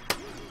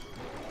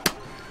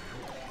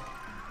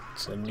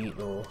 It's a neat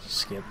little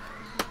skip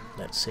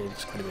that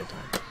saves quite a bit of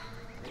time.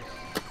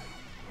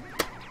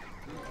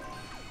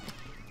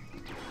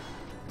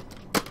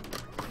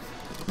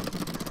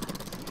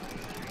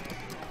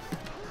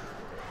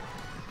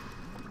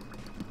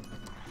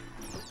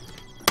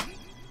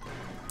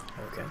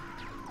 Okay.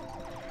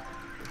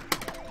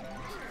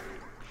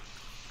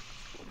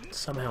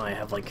 Somehow I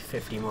have like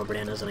 50 more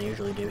bananas than I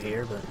usually do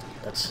here, but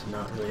that's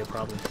not really a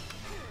problem.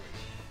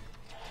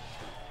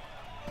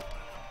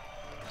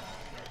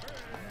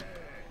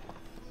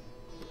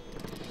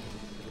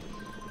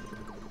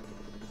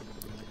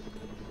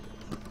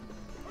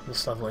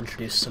 This level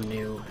introduced some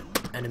new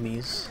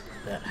enemies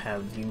that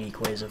have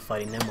unique ways of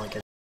fighting them, like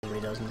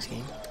everybody does in this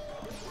game.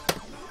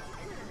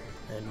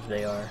 And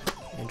they are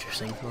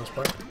interesting for the most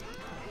part.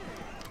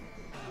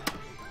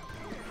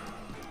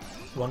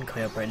 One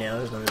coming up right now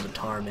is known as the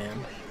Tar Man,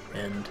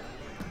 and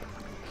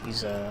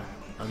he's a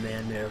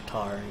man made of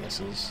tar, I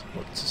guess is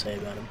what to say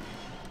about him.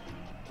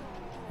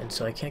 And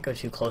so I can't go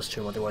too close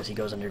to him, otherwise he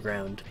goes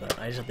underground, but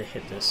I just have to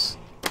hit this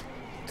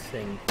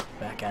thing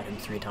back at him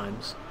 3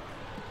 times.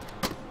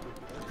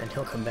 And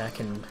he'll come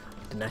back in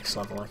the next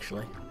level,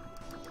 actually.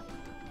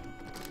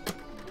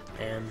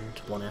 And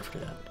one after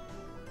that.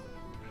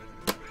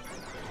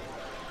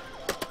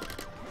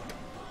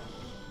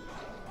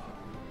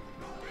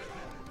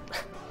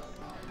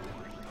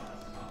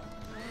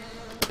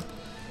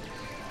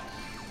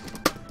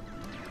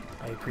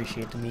 I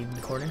appreciate the meat in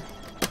the corner.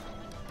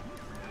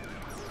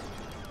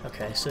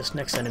 Okay, so this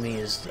next enemy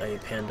is a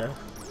panda,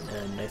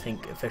 and I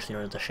think officially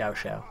known as the Xiao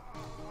Xiao.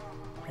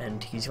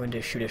 And he's going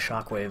to shoot a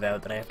shockwave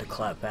out that I have to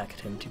clap back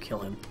at him to kill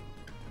him.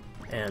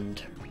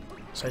 And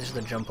so I just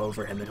have to jump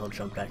over him and he'll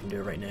jump back and do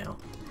it right now.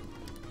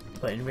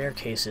 But in rare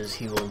cases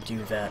he will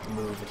do that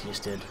move that he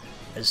just did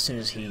as soon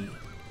as he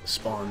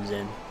spawns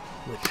in,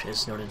 which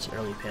is known as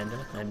early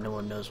panda, and no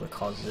one knows what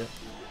causes it.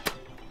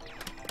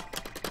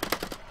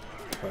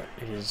 But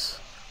it is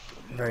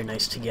very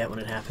nice to get when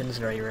it happens,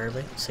 very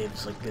rarely. It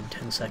saves like a good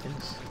 10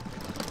 seconds.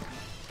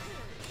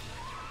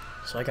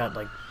 So I got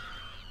like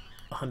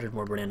 100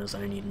 more bananas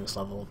than I need in this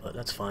level, but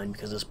that's fine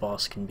because this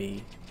boss can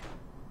be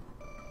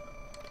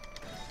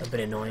a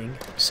bit annoying,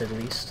 to say the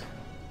least.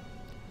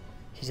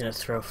 He's gonna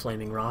throw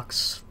flaming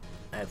rocks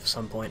at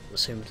some point,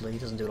 assumedly. He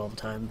doesn't do it all the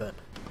time, but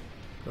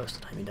most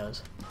of the time he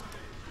does.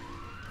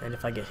 And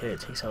if I get hit,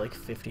 it takes out like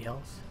 50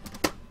 health.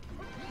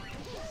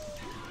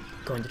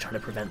 Going to try to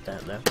prevent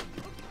that, though.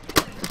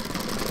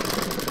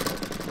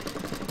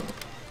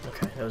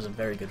 Okay, that was a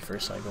very good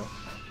first cycle.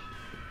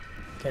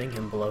 Getting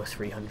him below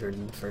 300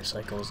 in the first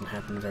cycle doesn't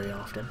happen very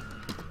often.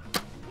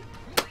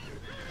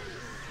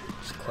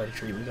 It's quite a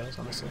treat, you guys,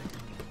 honestly.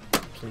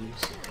 Please.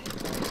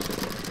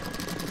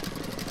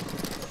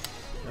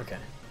 Okay.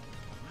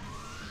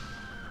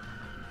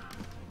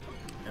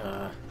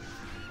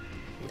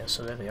 Yeah,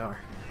 so there they are.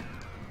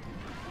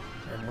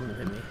 And one of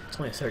them hit me. It's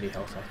only 30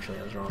 health, actually,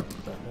 I was wrong,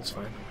 but that's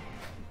fine.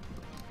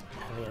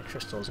 Having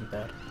extra still isn't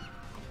bad.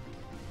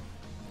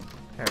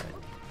 Alright.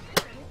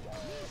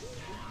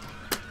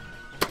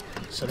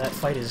 So that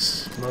fight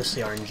is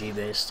mostly RNG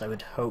based. I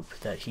would hope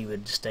that he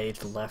would stay to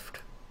the left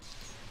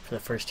for the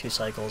first 2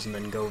 cycles and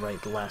then go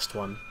right the last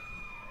one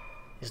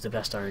is the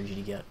best RNG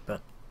to get,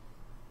 but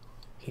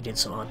he did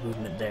some odd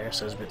movement there,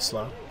 so it was a bit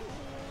slow.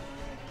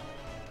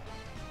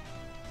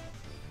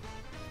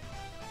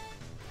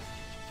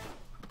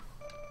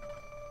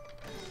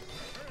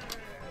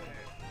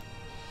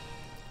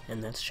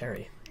 And that's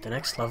Cherry. The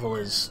next level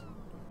is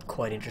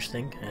quite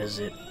interesting, as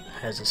it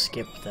has a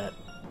skip that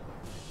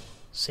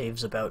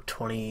saves about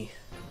 20,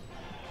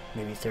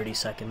 maybe 30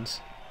 seconds.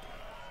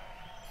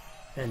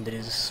 And it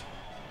is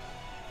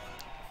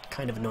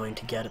kind of annoying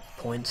to get at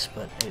points,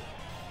 but it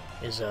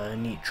is a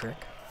neat trick.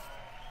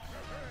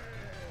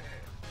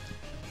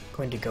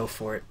 Going to go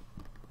for it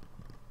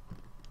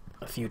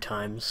a few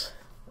times.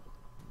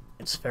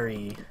 It's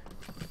very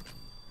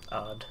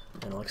odd,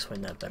 and I'll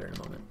explain that better in a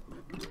moment.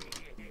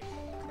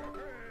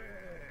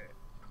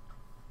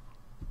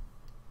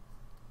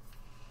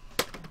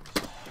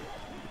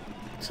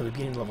 So the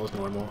beginning level is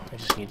normal, I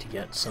just need to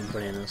get some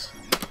bananas.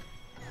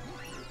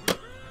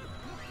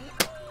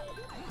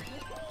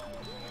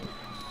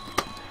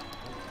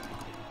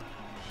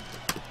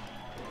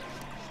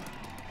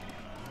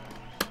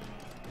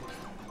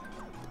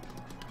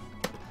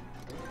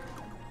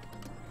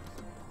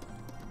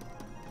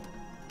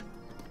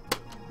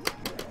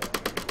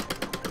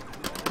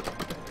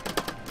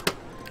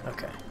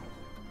 Okay,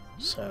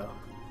 so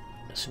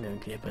assuming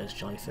Knipa is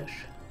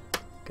jellyfish.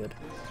 Good.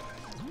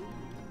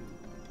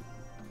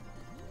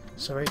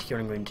 So right here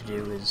what I'm going to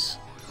do is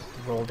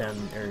roll down,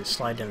 or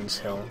slide down this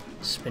hill,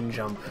 spin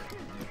jump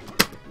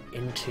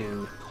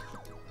into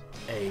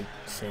a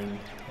thing,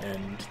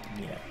 and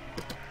yeah.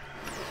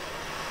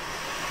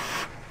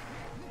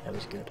 That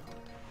was good.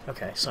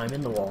 Okay, so I'm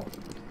in the wall.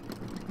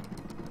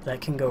 That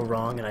can go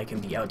wrong and I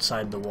can be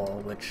outside the wall,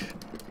 which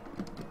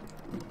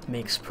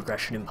makes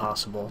progression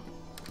impossible,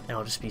 and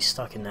I'll just be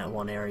stuck in that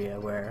one area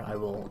where I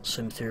will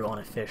swim through on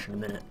a fish in a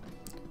minute.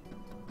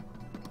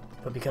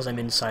 But because I'm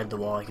inside the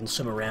wall, I can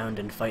swim around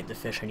and fight the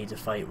fish I need to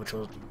fight, which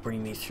will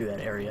bring me through that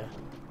area.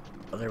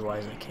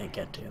 Otherwise, I can't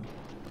get to him.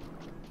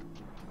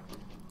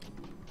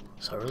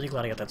 So I'm really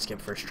glad I got that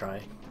skip first try.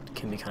 It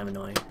can be kind of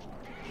annoying.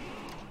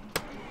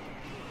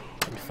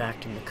 In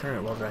fact, in the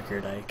current world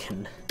record, I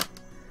can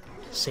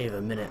save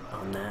a minute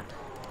on that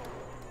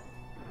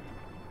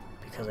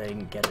because I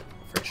didn't get it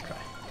first try.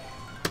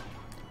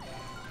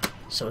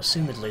 So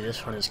assumedly,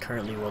 this one is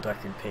currently world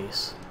record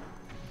pace.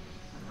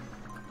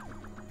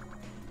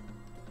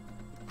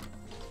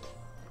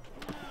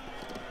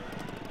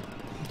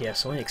 Yeah,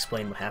 so let me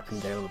explain what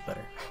happened there a little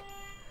better.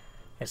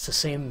 It's the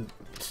same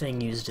thing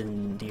used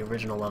in the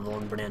original level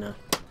in Banana,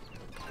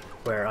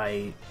 where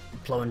I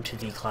blow into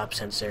the clap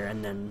sensor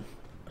and then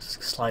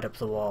slide up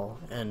the wall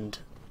and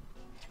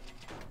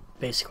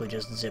basically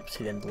just zip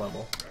to the end of the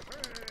level.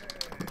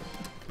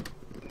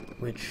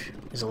 Which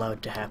is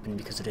allowed to happen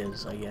because it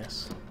is, I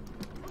guess.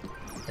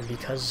 And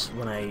because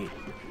when I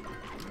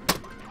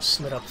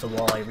slid up the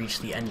wall I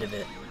reached the end of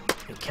it,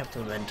 it kept the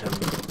momentum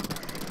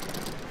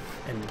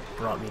and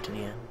brought me to the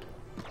end.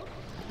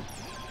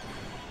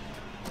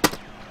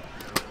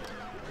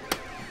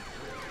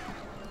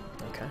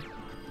 Okay.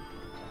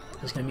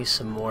 There's gonna be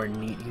some more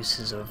neat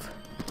uses of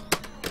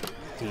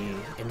the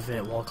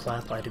infinite wall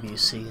clap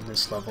IWC in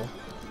this level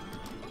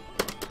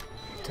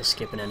to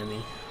skip an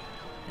enemy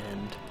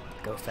and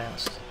go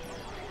fast.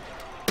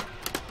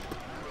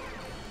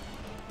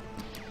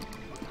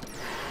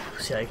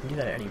 See, I can do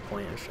that at any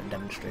point. I'm just trying to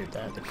demonstrate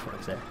that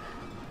right there.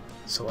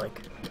 So,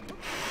 like,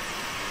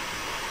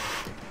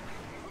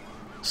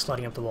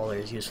 sliding up the wall there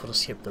is useful to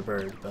skip the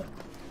bird, but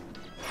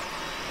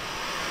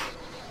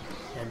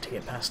and to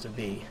get past a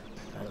bee,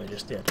 as I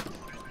just did.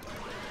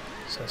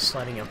 So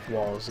sliding up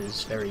walls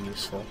is very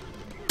useful,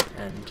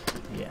 and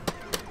yeah.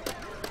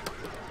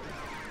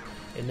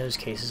 In those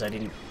cases I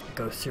didn't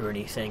go through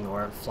anything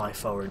or fly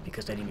forward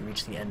because I didn't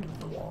reach the end of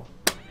the wall.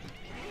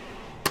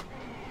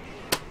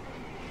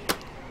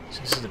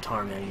 So this is the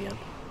tar man again.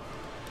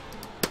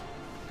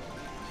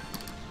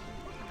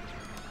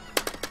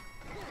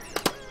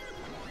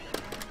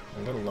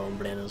 A little low on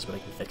bananas, but I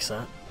can fix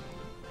that.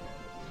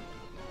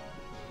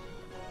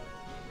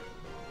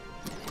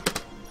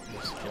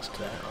 Just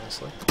that,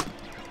 honestly.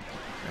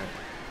 Alright.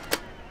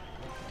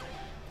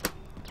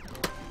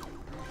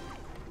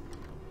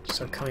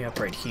 So coming up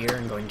right here,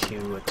 I'm going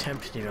to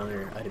attempt to do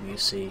another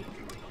IWC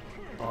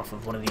off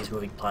of one of these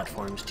moving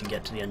platforms to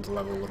get to the end of the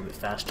level a little bit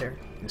faster,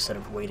 instead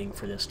of waiting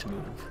for this to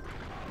move.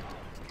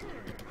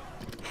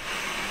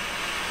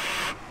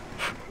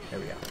 There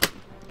we go.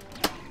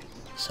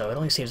 So it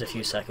only saves a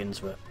few seconds,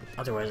 but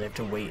otherwise I have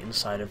to wait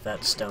inside of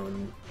that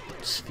stone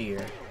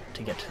sphere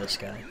to get to this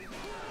guy.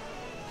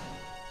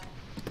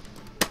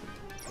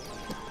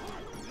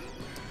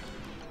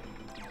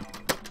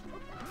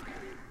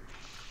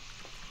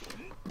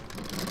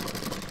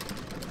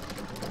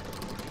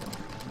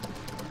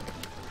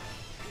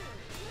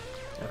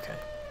 Okay.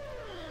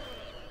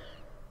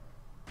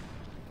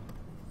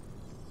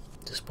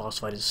 This boss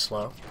fight is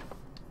slow,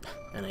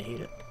 and I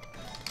hate it.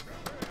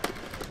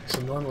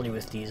 So normally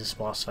with these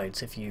boss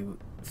fights, if you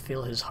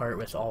fill his heart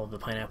with all of the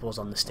pineapples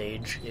on the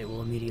stage, it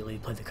will immediately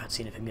play the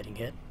cutscene of him getting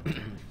hit,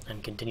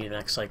 and continue the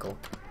next cycle.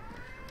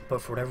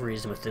 But for whatever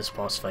reason with this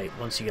boss fight,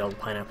 once you get all the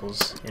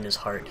pineapples in his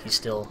heart, he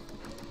still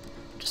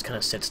just kind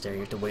of sits there.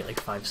 You have to wait like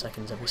 5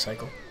 seconds every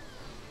cycle,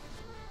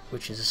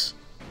 which is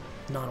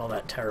not all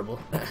that terrible.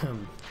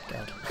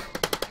 God.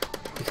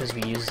 Because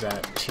we use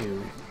that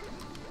to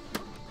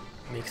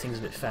make things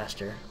a bit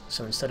faster.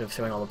 So instead of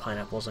throwing all the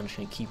pineapples, I'm just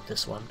going to keep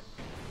this one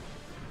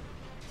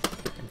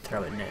and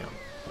throw it now.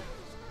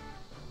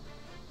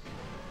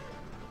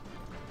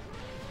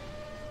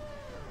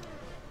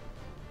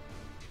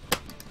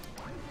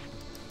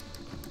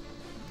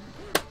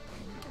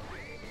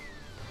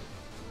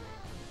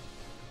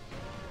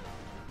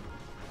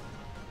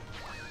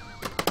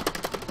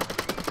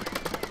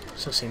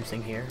 So same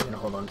thing here, I'm going to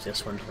hold on to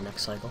this one for the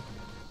next cycle.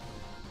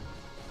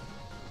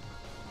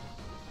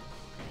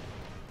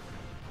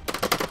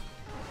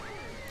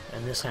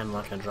 And this time I'm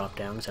not going to drop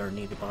down because I don't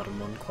need the bottom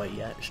one quite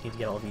yet. Just need to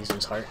get all these in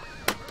his heart.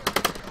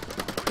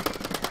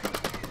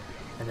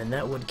 And then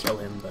that would kill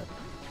him, but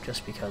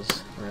just because,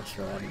 we're going to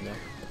throw that in there.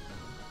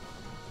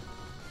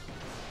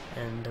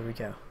 And there we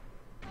go.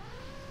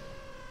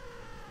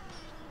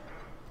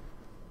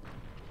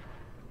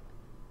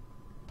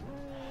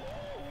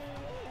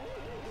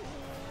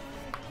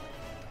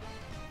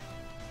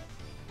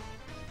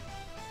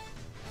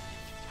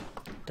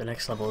 The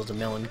next level is the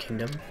Melon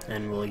Kingdom,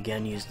 and we'll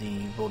again use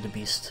the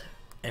wildebeest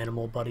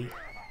animal buddy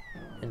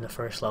in the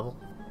first level,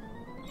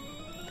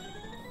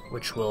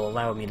 which will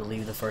allow me to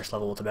leave the first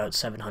level with about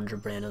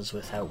 700 bananas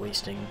without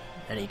wasting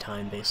any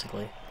time,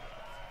 basically,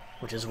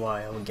 which is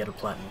why I would get a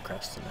platinum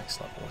crest the next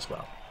level as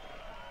well.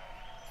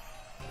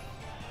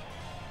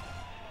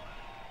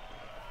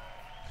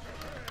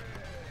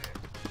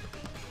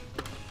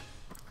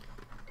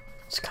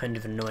 It's kind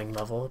of an annoying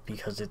level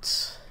because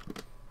it's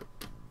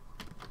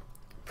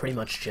pretty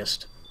much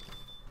just...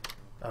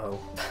 Oh,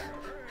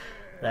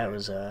 that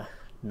was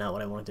not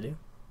what I wanted to do.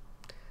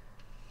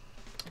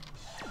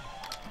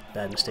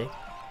 Bad mistake.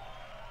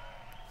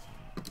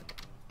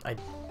 I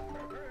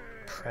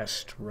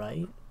pressed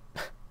right.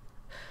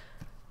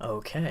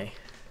 Okay.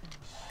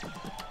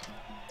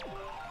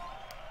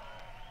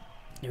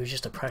 It was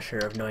just the pressure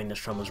of knowing this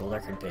drum was a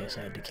record base,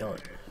 I had to kill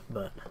it,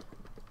 but...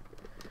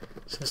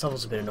 So this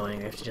level's a bit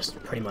annoying. I have to just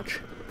pretty much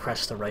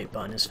press the right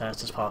button as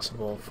fast as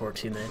possible for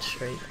 2 minutes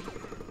straight.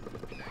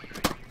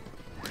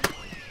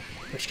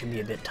 Which can be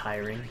a bit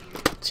tiring.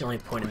 It's the only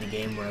point in the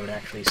game where I would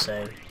actually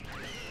say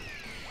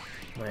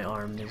my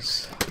arm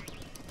is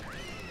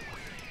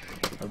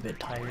a bit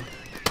tired.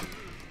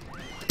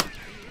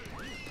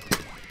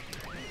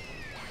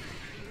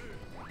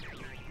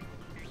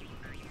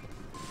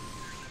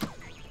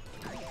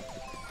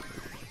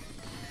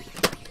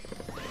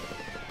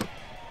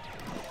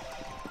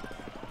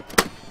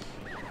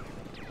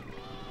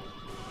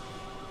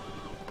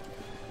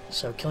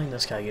 So killing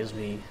this guy gives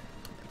me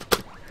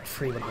a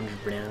free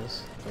 100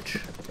 bananas, which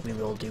we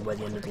will do by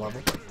the end of the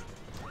level.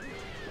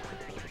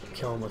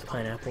 Kill him with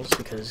pineapples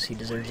because he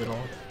deserves it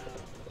all.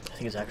 I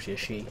think it's actually a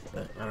she,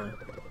 but I don't know.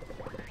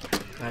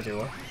 Either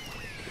way.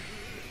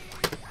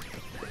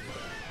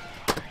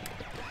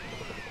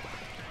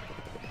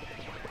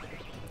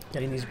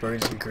 Getting these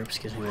birds in groups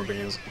gives me more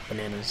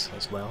bananas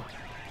as well.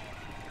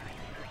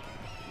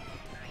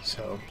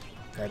 So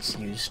that's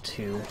used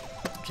to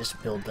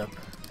just build up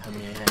how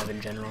many I have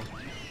in general.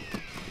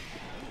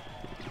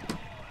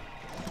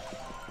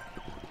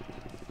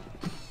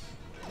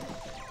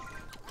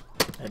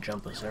 That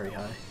jump was very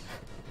high.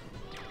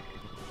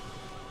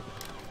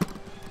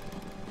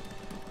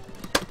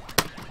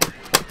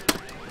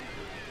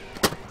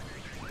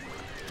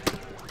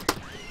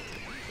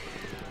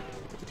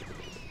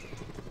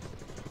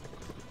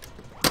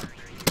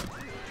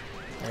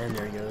 And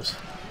there he goes.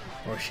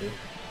 Or she.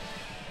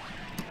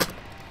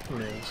 Who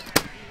knows?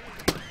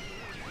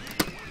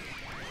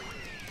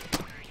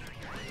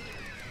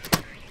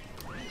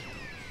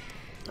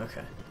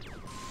 Okay.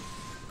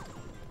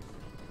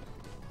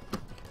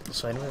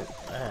 So I know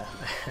I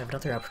have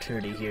another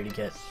opportunity here to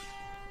get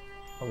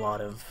a lot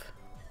of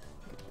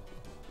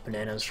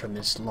bananas from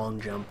this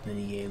long jump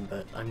minigame,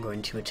 but I'm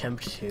going to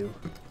attempt to,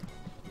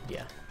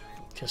 yeah,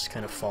 just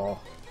kind of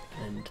fall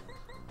and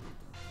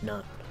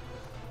not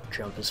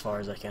jump as far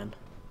as I can.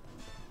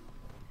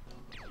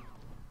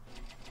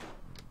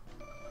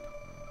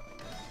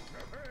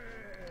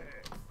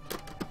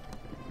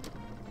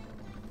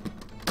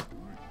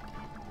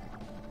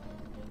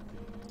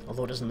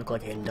 Although it doesn't look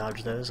like I can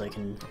dodge those, I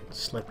can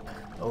slip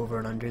over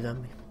and under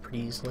them pretty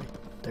easily.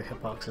 Their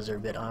hitboxes are a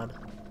bit odd.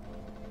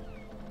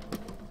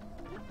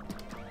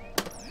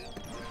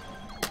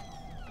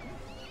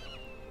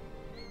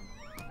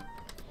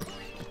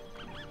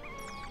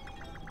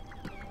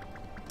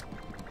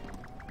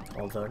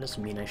 Although it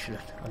doesn't mean I should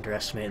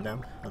underestimate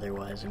them,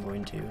 otherwise I'm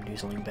going to do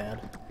something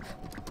bad.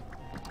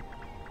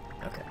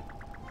 Okay.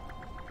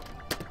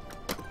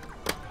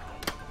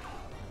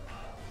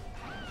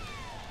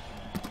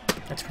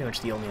 That's pretty much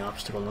the only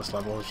obstacle in this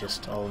level, is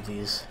just all of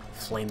these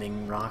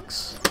flaming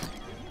rocks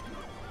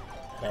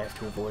that I have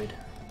to avoid.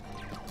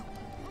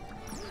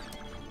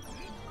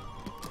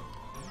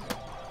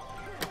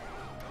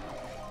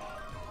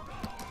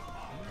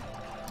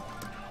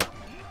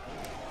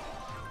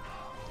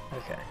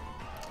 Okay.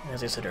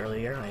 As I said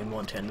earlier, I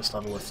want to end this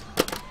level with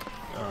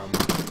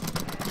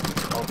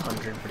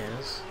 1200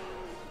 bananas,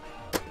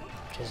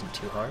 which isn't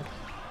too hard,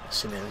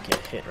 assuming I don't get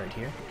hit right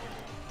here.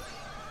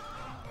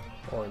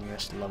 Or in the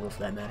rest of the level for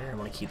that matter. I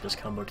want to keep this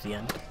combo to the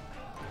end.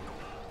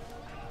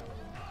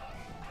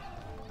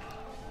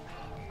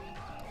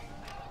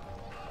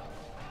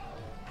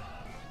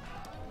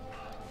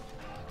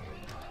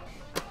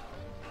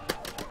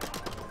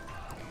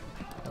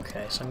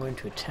 Okay, so I'm going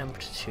to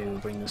attempt to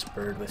bring this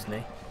bird with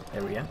me.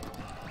 There we go.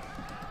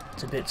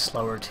 It's a bit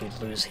slower to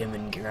lose him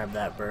and grab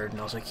that bird,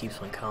 and also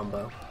keeps my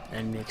combo,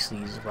 and makes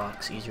these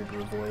rocks easier to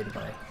avoid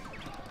by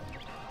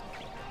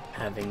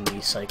having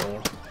the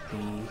cycle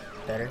be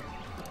better.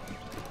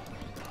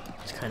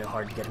 It's kind of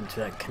hard to get him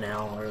through that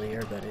canal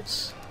earlier, but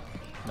it's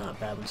not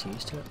bad once you're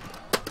used to it.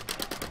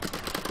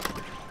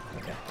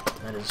 Okay,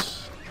 that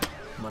is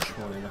much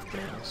more than enough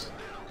bananas.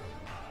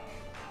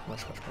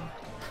 Much more.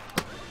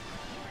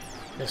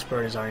 This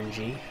bird is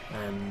RNG,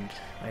 and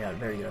I got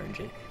very good RNG.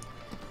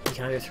 You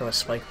can either throw a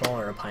spike ball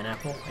or a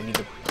pineapple. I need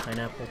a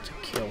pineapple to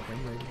kill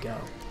him. Where'd he go?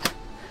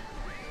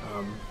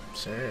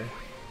 Sir,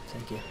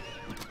 thank you.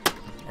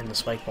 And the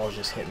spike balls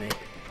just hit me.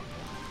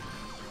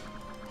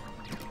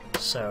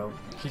 So,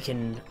 he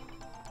can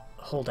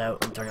hold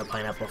out and throw a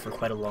pineapple for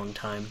quite a long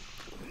time.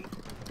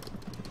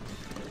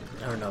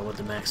 I don't know what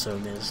the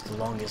maximum is. The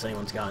longest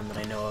anyone's gotten that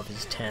I know of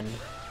is 10.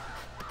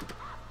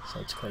 So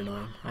it's quite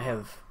annoying. I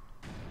have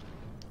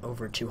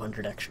over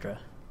 200 extra,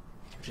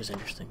 which is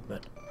interesting,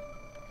 but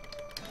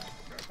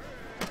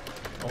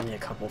only a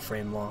couple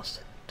frame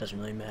lost. Doesn't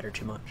really matter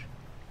too much.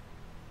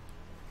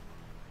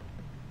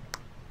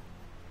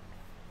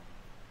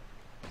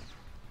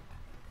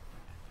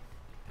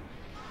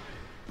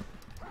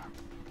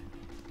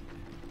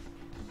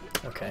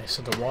 Okay,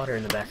 so the water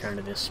in the background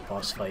of this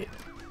boss fight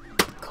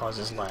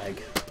causes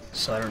lag,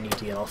 so I don't need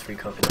to get all 3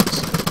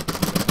 coconuts.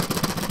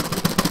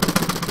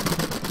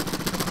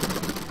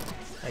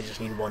 I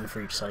just need 1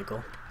 for each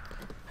cycle,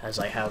 as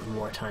I have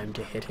more time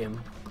to hit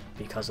him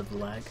because of the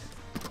lag.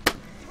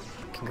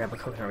 I can grab a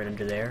coconut right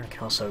under there. I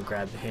can also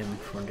grab him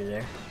from under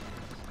there.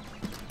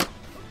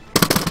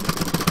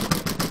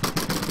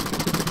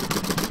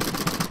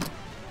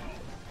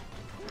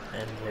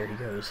 And there he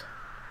goes.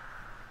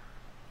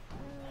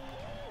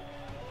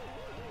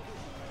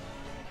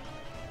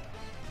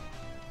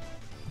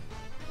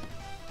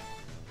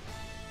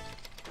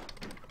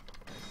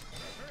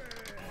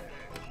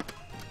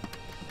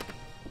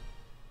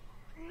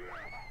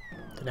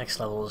 The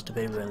next level is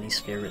debatably my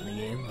least favorite in the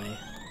game.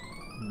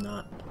 I'm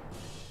not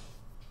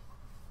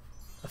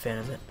a fan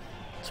of it.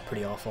 It's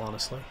pretty awful,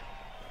 honestly.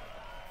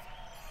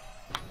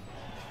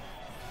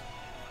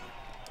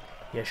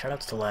 Yeah,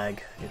 shoutouts to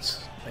lag.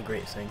 It's a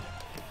great thing.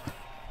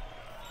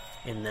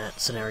 In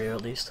that scenario,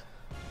 at least.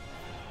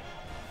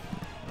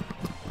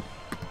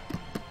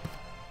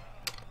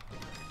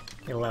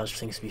 It allows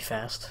things to be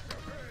fast.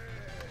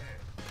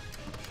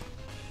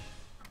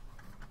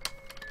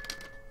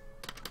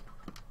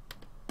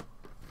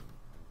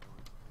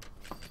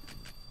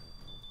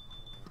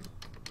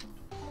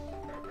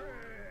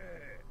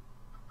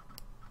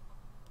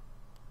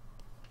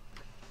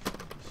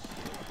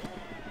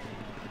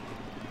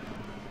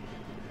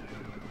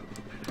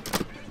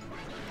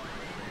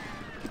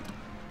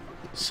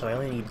 So I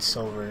only need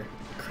silver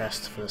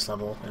crest for this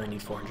level, and I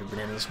need 400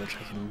 bananas, which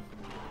I can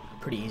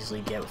pretty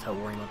easily get without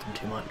worrying about them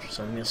too much.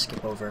 So I'm going to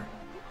skip over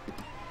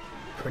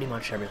pretty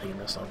much everything in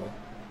this level.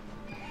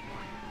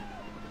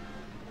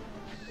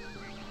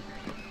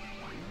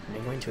 And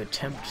I'm going to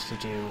attempt to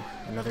do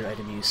another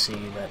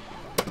IWC that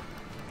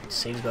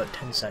saves about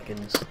 10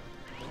 seconds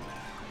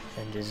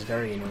and is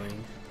very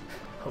annoying.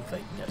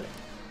 Hopefully I can get it.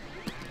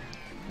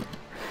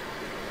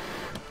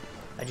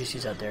 I just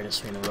use that there to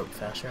swing the rope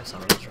faster. That's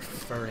not what I was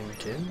referring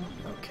to.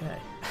 Okay.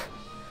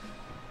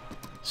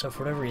 So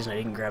for whatever reason I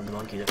didn't grab the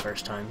monkey the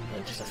first time.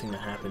 That's just a thing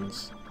that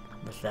happens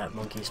with that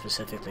monkey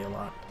specifically a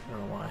lot. I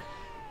don't know why.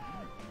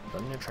 But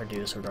I'm gonna try to do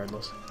this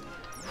regardless.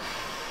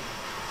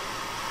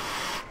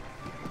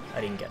 I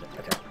didn't get it.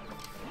 Okay.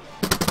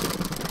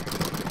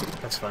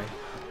 That's fine.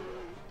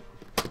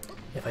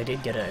 If I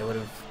did get it, I would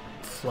have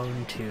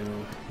flown to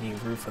the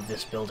roof of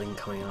this building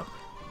coming up.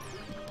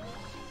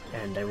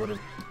 And I would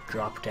have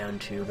dropped down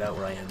to about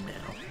where I am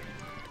now.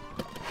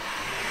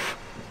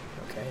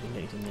 Okay, I didn't get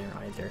anything there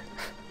either.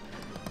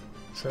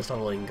 So this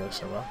level didn't go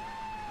so well.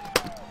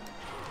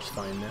 Which is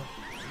fine now.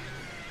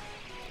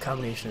 The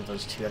combination of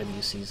those 2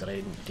 IWCs that I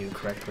didn't do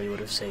correctly would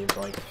have saved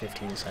like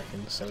 15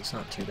 seconds, so it's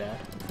not too bad.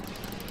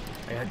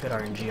 I got good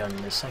RNG on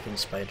the second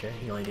spider.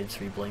 He only did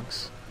 3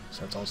 blinks,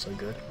 so that's also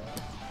good.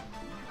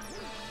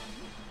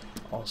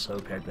 Also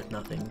paired with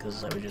nothing,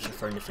 because I was just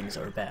referring to things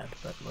that were bad,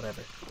 but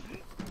whatever.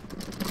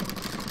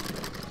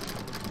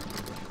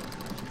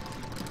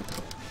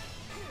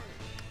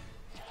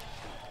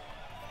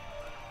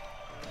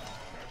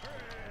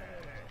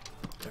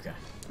 Okay.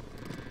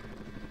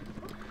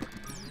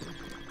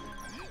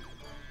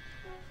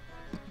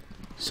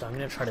 So I'm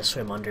gonna try to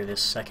swim under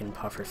this second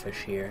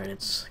pufferfish here, and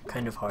it's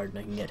kind of hard and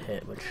I can get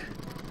hit, which...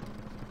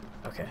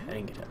 Okay, I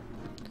didn't get hit.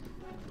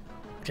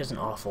 Which isn't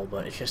awful,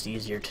 but it's just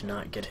easier to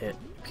not get hit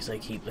because I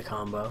keep the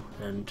combo,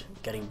 and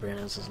getting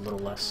bananas is a little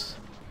less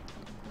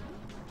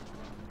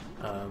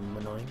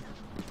annoying.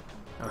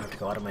 I don't have to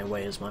go out of my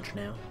way as much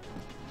now.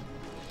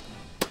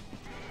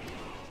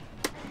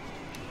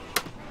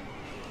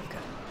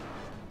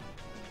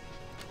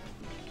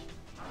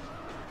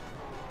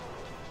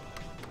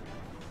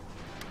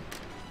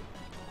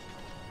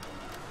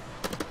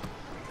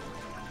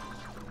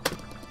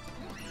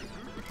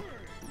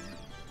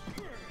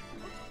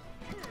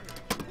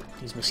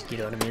 These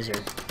mosquito enemies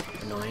are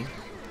annoying,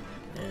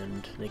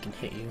 and they can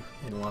hit you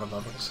in a lot of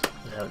levels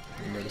without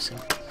you noticing,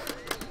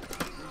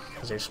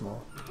 because they're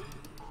small.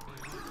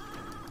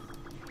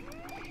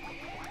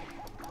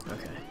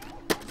 Okay.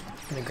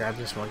 I'm gonna grab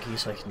this monkey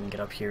so I can get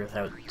up here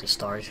without the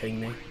stars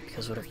hitting me,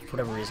 because for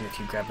whatever reason if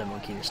you grab that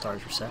monkey your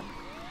stars reset.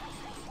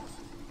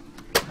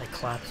 I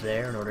clap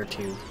there in order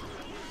to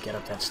get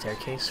up that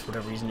staircase. For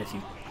whatever reason if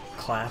you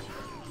clap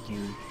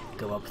you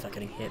go up without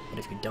getting hit, but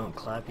if you don't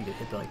clap you get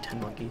hit by like 10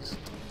 monkeys.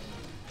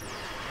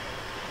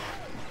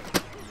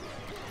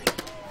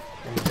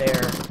 And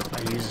there,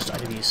 I used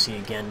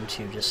IWC again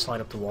to just slide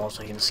up the wall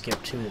so I can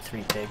skip 2 to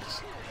 3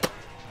 pigs.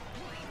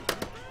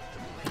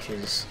 Which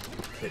is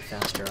a bit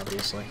faster,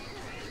 obviously.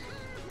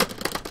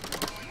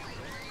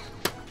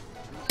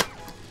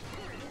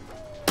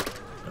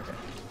 Okay.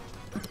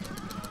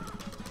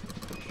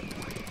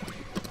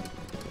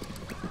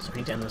 So I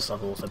need to end this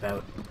level with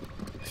about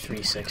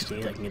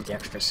 360. I can get the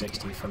extra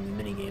 60 from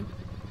the minigame.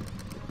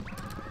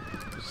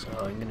 So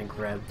I'm gonna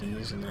grab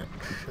these, and that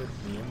should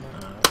be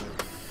enough.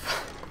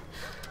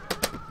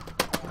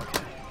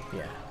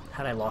 Yeah,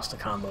 had I lost a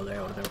combo there,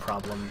 it would have been a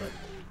problem, but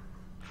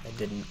I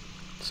didn't,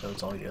 so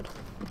it's all good.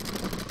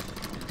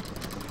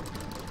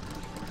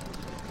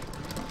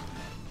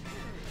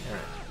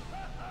 Alright.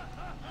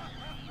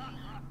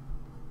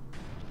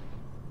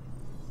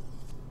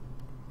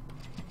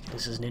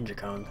 this is Ninja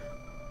Kong.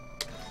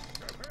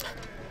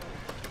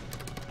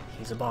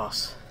 He's a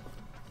boss.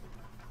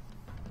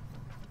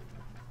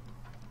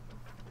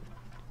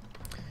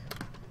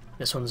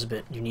 This one's a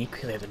bit unique.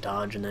 They have a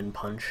dodge and then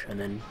punch, and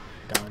then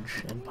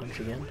dodge and punch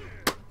again.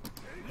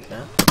 Like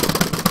that.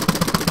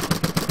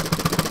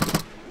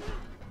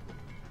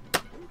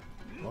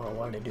 Well,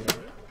 why did I do that?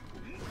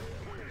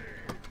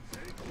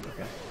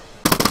 Okay.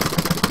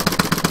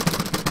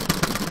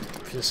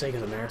 For the sake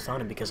of the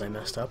marathon and because I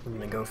messed up, I'm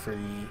gonna go for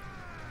the,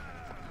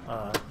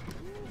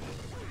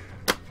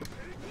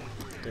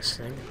 this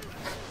thing.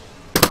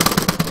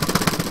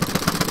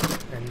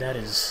 And that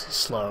is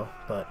slow,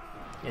 but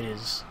it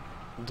is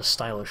the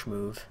stylish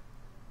move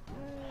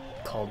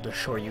called the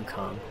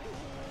Shoryukan.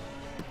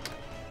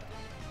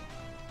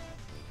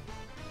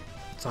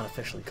 It's not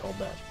officially called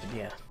that, but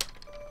yeah.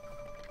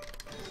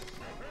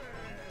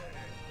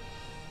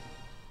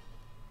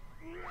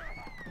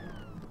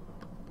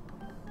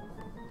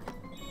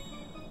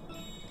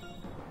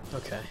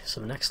 Okay, so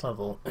the next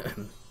level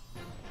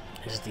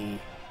is the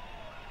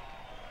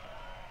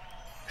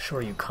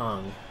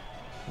Shoryukan,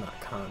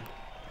 not Khan.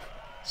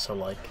 So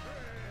like,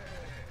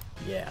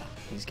 yeah,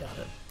 he's got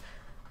it.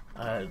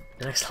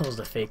 The next level is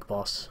the fake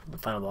boss, the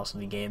final boss of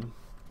the game,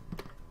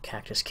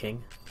 Cactus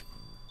King,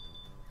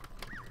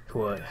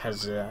 who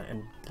has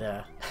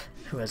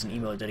who has an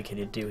email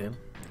dedicated to him.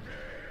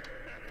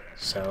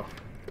 So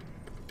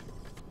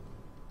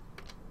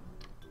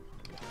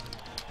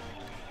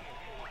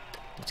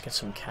let's get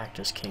some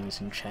Cactus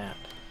Kings in chat.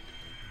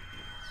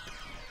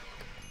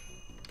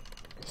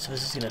 So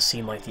this is gonna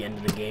seem like the end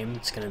of the game.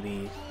 It's gonna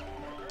be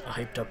a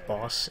hyped up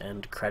boss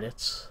and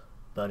credits,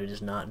 but it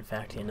is not in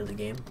fact the end of the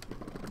game.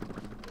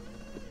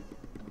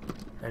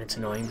 And it's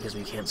annoying because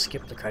we can't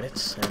skip the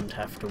credits and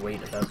have to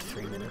wait about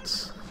 3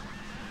 minutes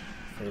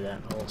for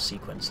that whole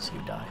sequence to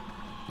die.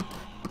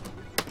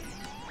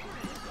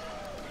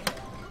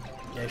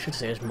 Yeah, I should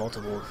say there's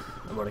multiple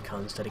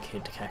emoticons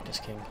dedicated to Cactus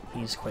King.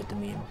 He's quite the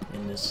meme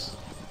in this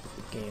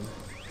game.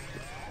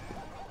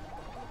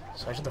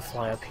 So I just have to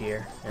fly up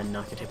here and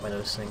not get hit by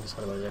those things,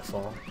 otherwise I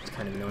fall. It's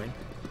kind of annoying.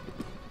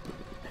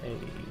 Hey.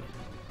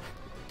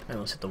 I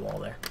almost hit the wall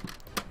there.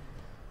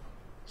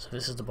 So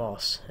this is the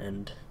boss,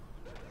 and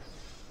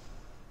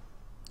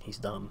he's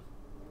dumb.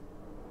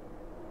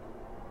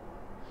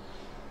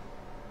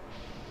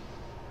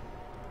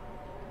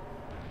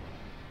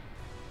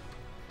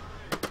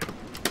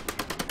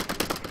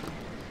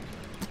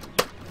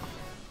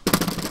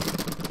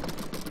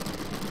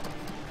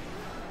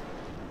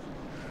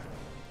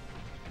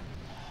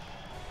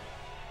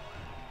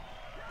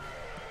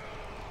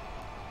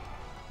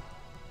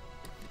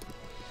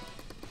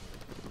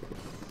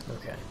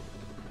 Okay.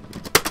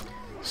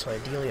 So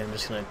ideally I'm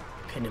just gonna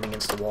pin him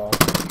against the wall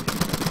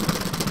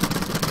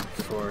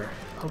for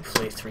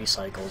hopefully 3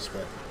 cycles,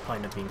 but probably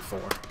end up being 4.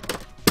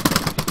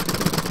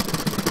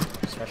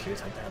 Especially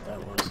with how bad that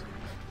was.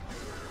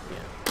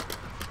 Yeah.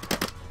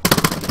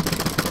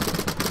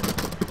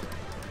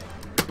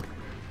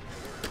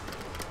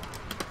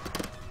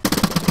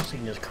 So you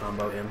can just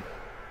combo him.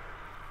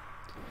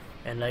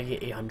 And I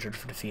get 800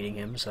 for defeating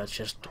him, so that's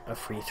just a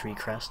free 3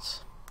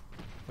 crests.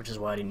 Which is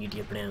why I didn't need to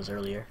get bananas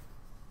earlier.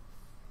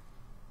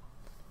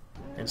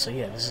 And so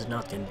yeah, this is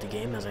not the end of the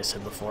game, as I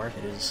said before.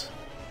 It is,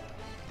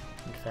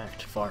 in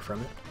fact, far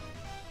from it.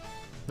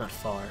 Not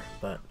far,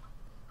 but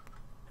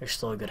there's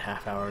still a good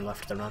half hour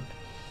left of the run.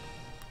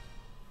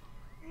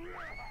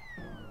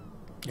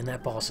 And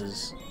that boss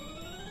is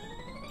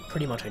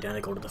pretty much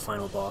identical to the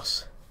final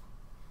boss.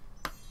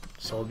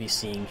 So we'll be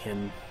seeing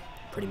him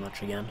pretty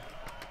much again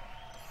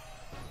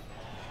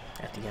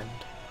at the end.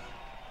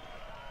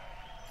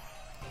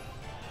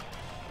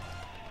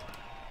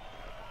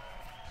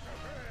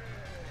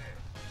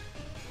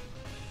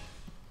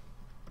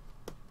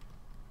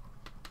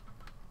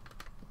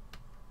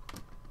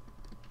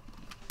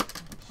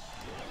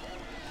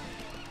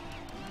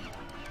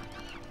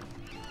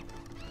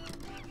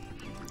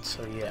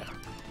 So yeah,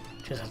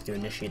 just have to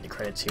initiate the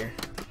credits here,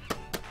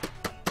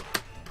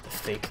 the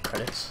fake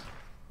credits,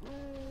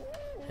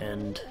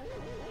 and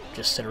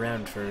just sit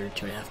around for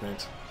 2.5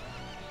 minutes.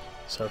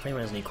 So if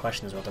anyone has any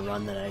questions about the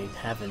run that I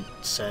haven't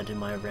said in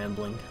my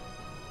rambling,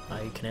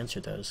 I can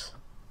answer those,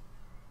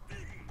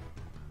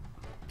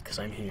 because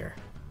I'm here.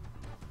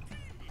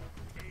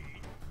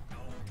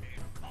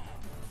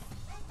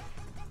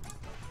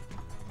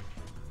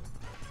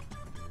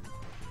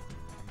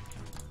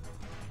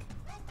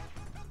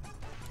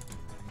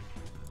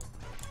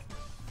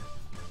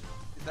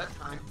 Is that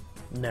time?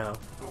 No.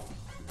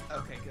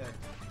 Okay, good.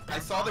 I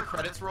saw the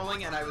credits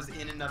rolling and I was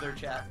in another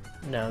chat.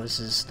 No, this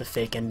is the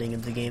fake ending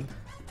of the game.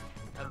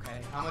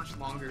 Okay, how much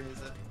longer is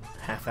it?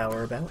 Half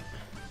hour about.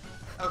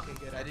 Okay,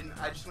 good.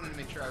 I just wanted to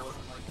make sure I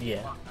wasn't like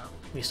Yeah. fucked up.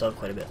 We still have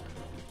quite a bit.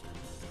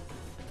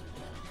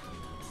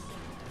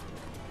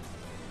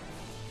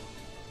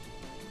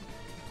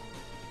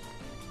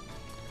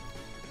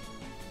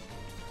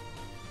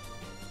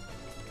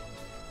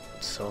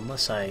 So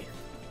unless I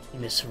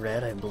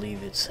misread, I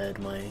believe it said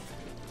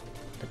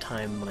the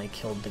time when I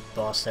killed the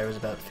boss there was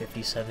about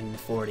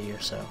 57:40 or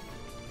so.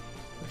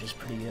 which is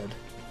pretty good.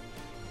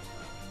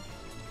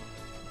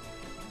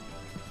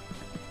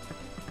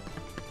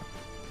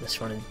 This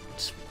run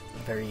is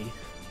very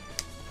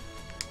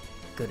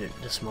good at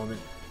this moment.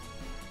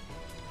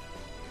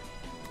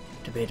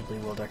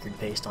 Debatably world record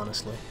paced,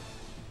 honestly.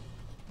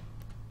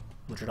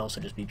 Which would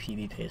also just be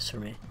PB pace for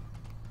me.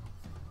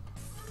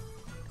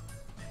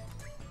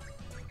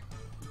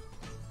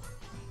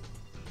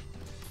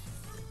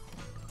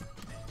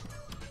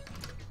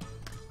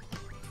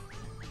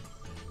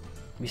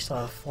 We still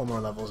have 4 more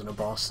levels and a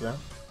boss though,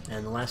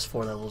 and the last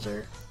 4 levels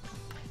are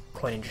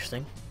quite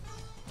interesting,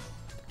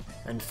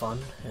 and fun,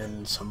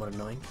 and somewhat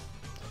annoying.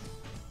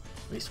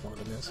 At least one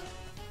of them is.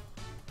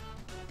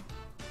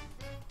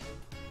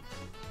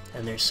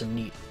 And there's some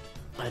neat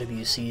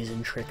IWCs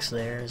and tricks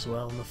there as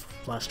well in the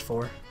last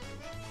 4.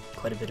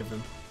 Quite a bit of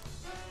them.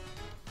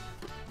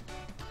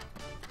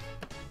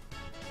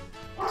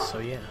 So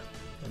yeah,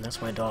 and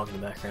that's my dog in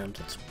the background.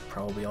 It's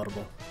probably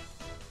audible.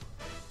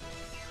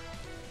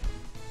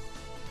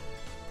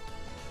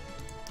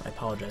 I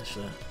apologize for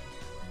that.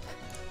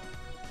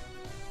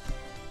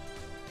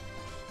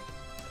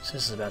 So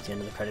this is about the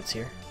end of the credits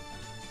here.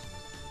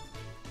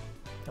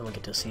 And we'll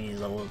get to see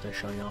these levels they're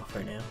showing off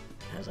right now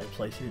as I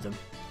play through them,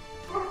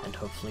 and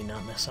hopefully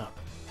not mess up.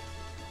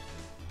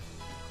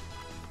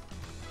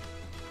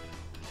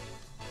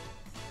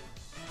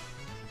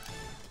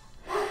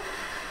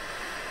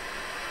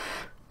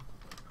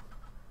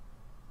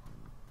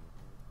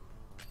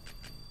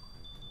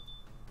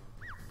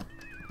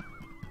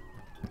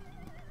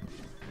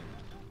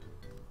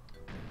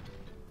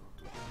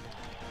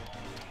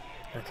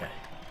 Okay,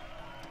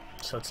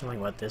 so what's annoying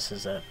about this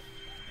is that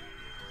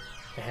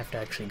I have to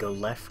actually go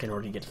left in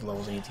order to get to the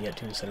levels I need to get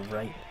to instead of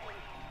right.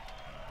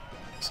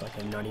 It's like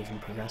I'm not even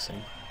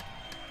progressing.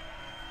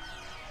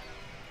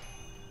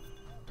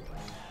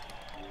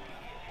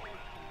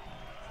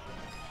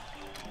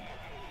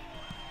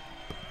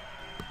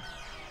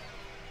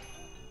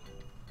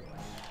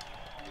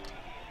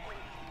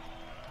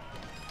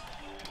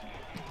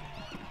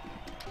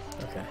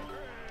 Okay.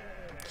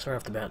 So right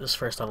off the bat, this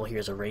first level here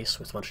is a race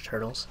with a bunch of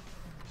turtles.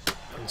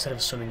 Instead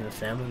of swimming with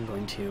them, I'm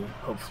going to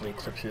hopefully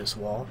clip through this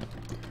wall.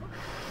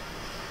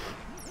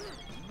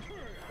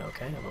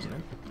 Okay, that wasn't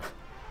it.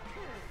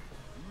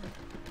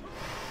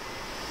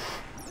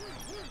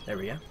 There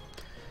we go.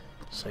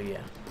 So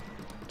yeah.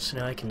 So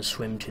now I can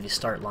swim to the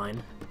start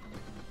line,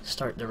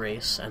 start the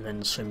race, and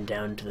then swim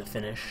down to the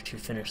finish to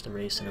finish the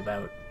race in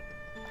about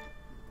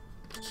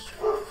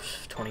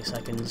 20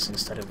 seconds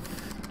instead of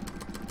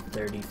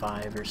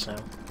 35 or so.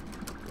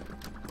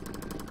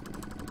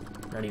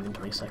 Not even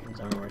 20 seconds,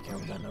 I don't know where I came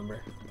up with that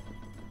number.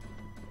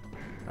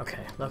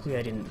 Okay, luckily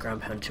I didn't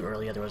ground pound too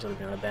early, otherwise I would have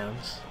been out of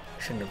bounds.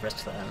 I shouldn't have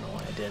risked that, I don't know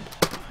why I did.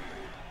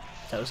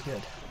 That was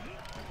good.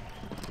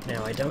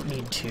 Now, I don't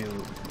need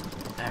to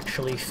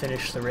actually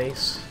finish the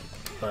race,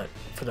 but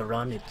for the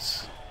run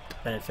it's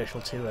beneficial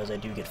too, as I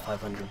do get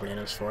 500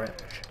 bananas for it,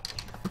 which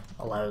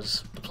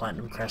allows the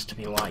Platinum Crest to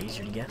be a lot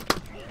easier to get.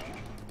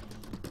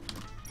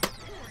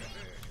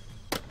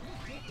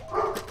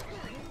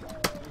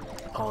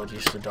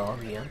 Apologies to the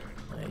dog again.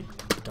 I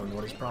don't know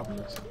what his problem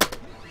is.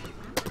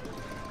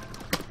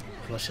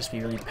 He must just be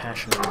really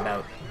passionate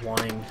about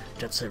wanting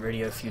Jet Set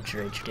Radio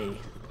Future HD.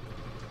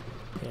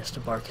 He has to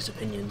bark his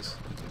opinions.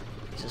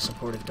 He's a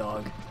supportive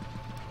dog.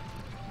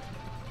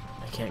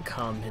 I can't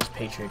calm his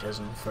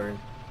patriotism for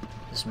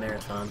this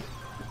marathon.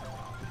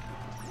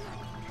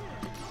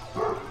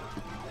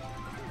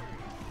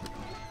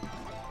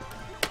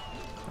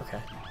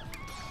 Okay.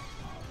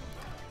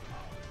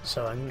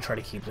 So I'm going to try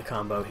to keep the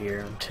combo here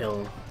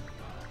until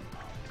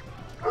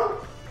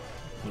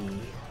the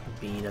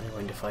bee that I'm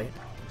going to fight.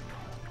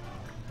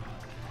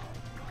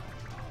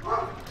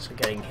 So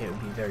getting hit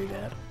would be very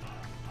bad.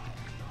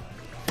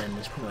 And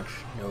there's pretty much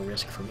no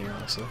risk from here,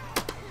 honestly.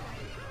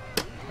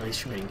 At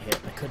least from getting hit.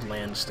 I could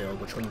land still,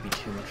 which wouldn't be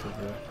too much of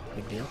a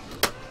big deal.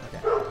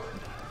 Okay.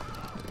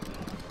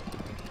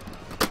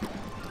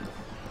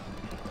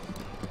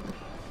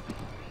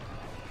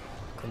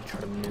 Going to try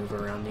to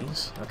maneuver around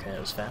these. Okay, that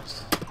was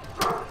fast.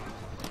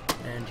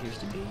 And here's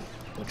the bee,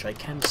 which I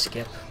can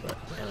skip,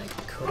 and I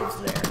could have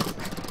there.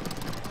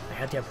 I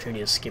had the opportunity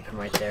to skip him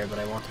right there, but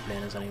I want the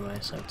bananas anyway,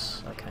 so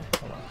it's okay.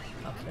 Hold on.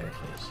 Up there,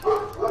 please.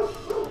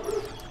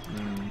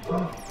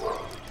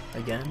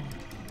 Again,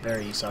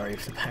 very sorry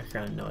for the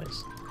background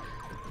noise.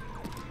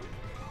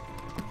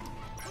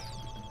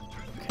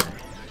 Okay.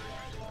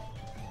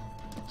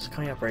 So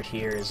coming up right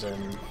here is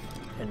an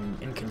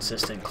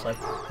inconsistent clip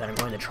that I'm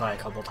going to try a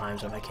couple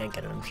times, and if I can't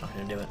get it, I'm just not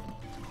going to do it.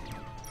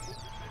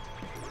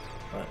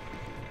 But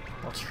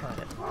let's try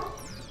it.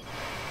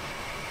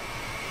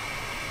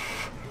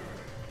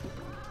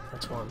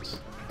 That's once.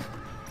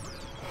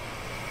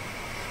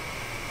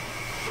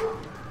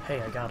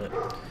 Hey, I got it.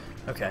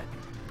 Okay.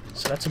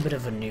 So that's a bit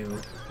of a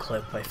new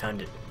clip. I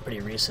found it pretty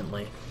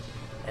recently,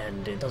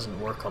 and it doesn't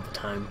work all the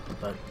time,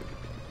 but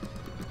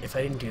if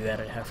I didn't do that,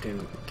 I'd have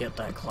to get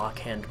that clock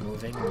hand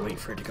moving and wait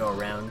for it to go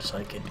around so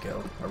I could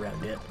go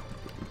around it.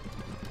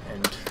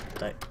 And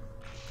that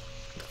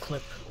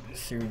clip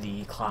through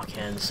the clock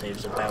hand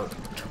saves about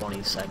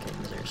 20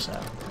 seconds or so.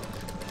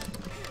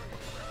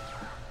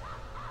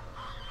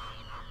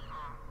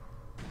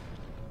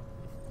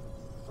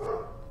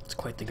 It's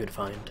quite the good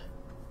find.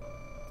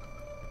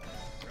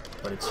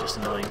 But it's just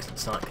annoying because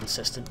it's not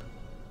consistent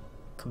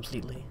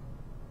completely.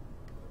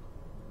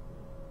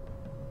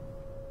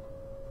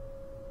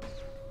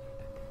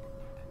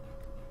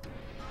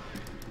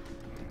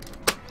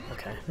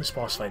 Okay, this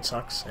boss fight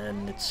sucks,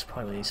 and it's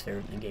probably my least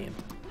favorite in the game.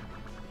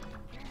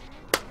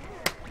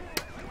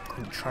 I'm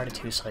going to try to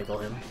two-cycle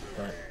him,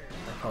 but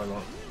I probably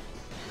won't.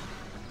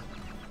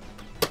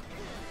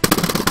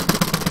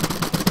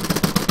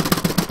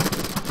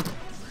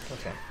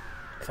 Okay,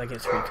 if I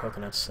get 3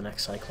 coconuts the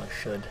next cycle, I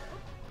should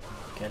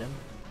get him.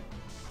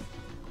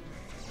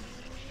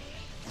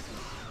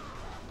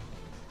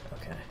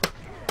 Okay.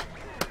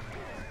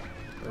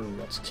 Ooh,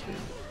 that's 2. Yeah,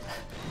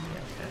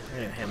 okay. I'm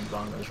gonna ham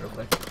bongos real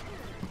quick.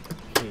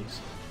 Jeez.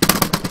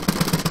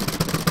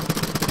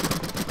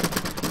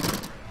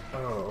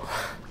 Oh,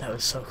 that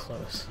was so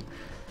close.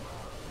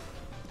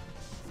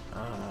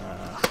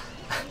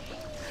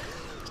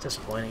 It's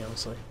disappointing,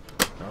 honestly.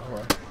 Oh,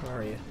 hello. Where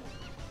are you?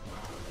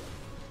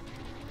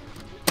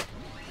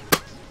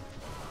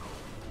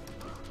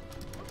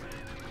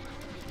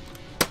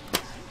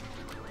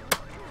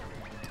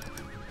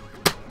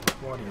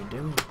 What are you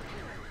doing?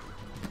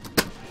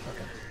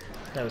 Okay,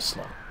 that was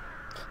slow.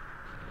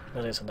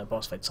 As I said, that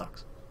boss fight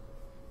sucks.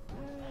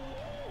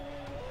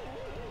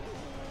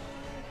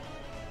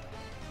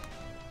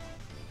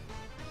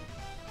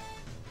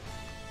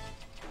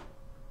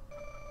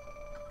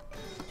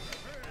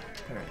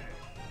 Alright.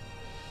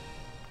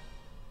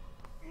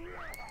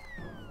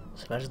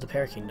 So that is the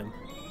Pear Kingdom.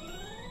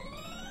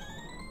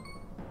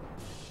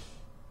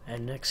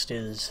 And next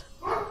is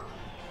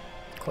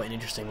quite an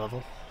interesting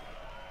level.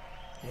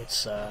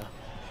 It's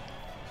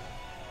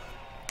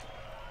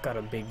got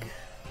a big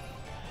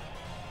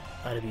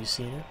IWC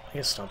in it. I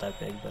guess it's not that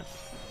big, but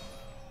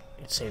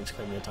it saves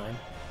quite a bit of time.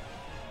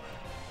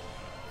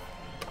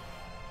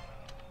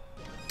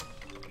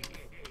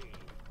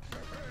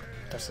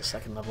 That's the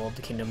second level of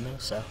the kingdom though,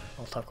 so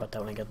I'll talk about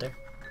that when I get there.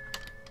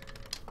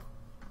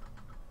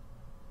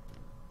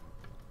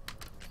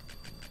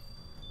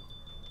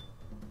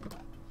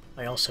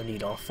 I also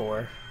need all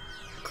 4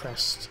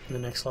 crests in the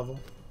next level.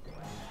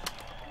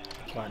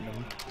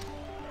 Platinum.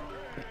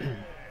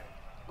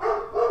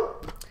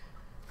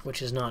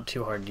 Which is not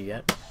too hard to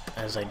get,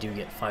 as I do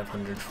get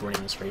 500 for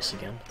winning this race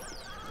again.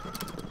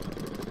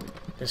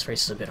 This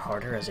race is a bit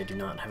harder, as I do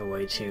not have a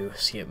way to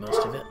skip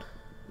most of it,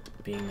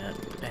 being that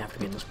I have to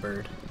be in this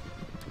bird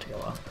to go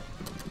up.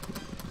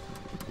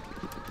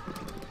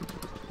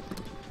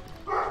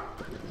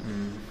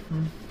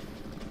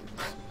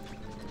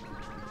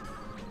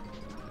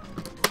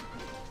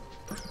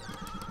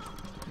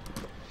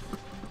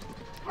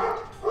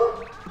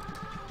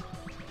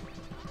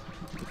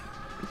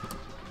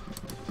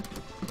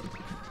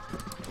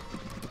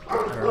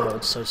 I don't know,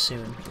 it's so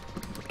soon.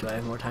 Do I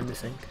have more time to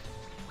think?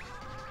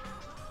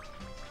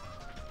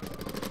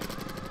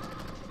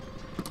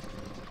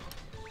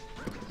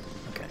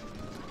 Okay.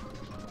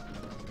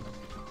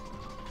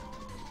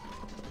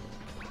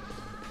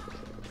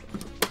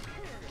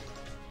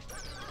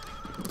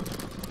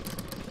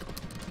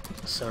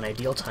 So an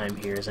ideal time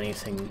here is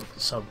anything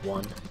sub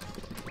 1.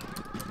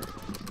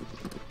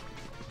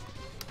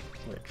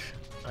 Which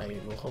I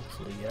will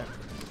hopefully get.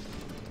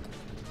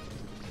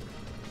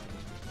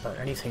 But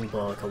anything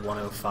below like a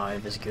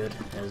 105 is good,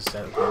 as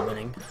that would be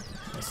winning.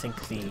 I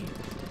think the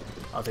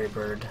other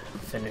bird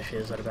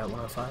finishes at about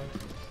 105.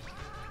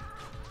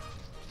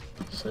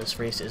 So this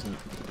race isn't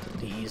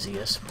the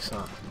easiest, but it's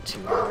not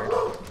too hard.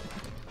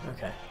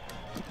 Okay.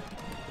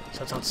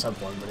 So it's not sub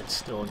 1, but it's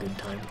still a good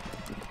time.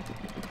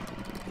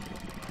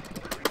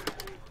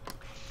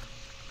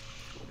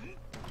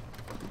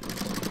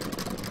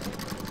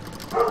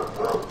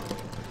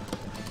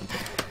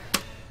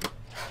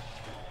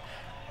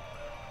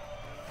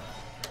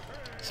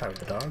 Sorry,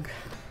 the dog.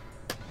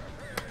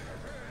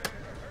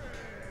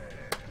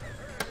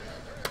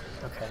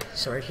 Okay,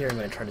 so right here I'm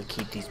going to try to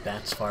keep these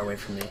bats far away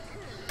from me,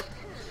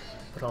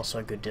 but also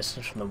a good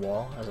distance from the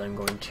wall, as I'm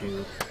going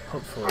to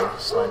hopefully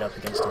slide up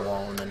against the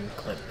wall and then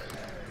clip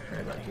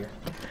right about here.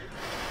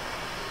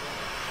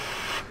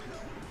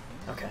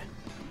 Okay,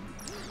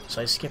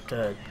 so I skipped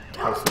a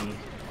healthy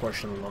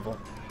portion of the level.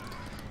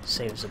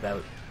 Saves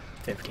about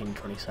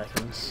 15-20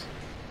 seconds.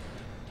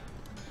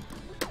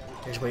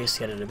 There's ways to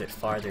get it a bit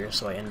farther,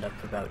 so I end up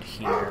about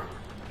here,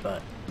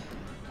 but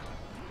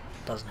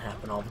it doesn't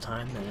happen all the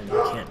time, and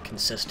I can't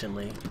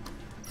consistently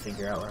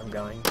figure out where I'm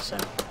going, so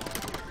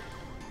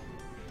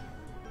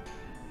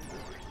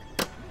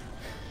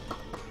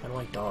I don't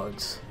like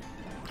dogs.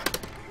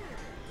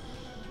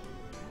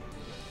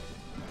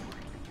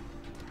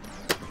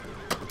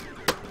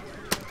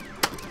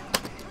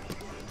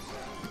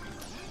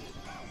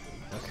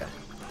 Okay.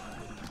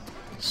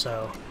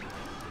 So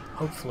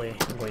hopefully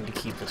I'm going to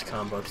keep this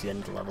combo to the end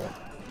of the level,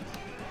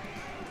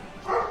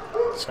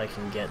 so I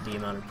can get the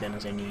amount of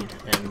bananas I need,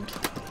 and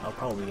I'll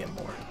probably get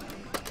more.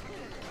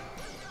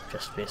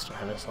 just based on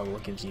how this level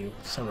gives you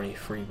so many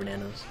free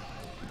bananas.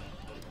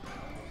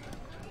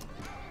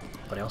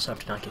 But I also have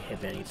to not get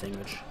hit by anything,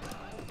 which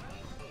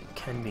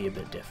can be a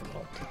bit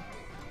difficult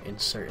in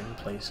certain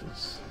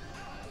places.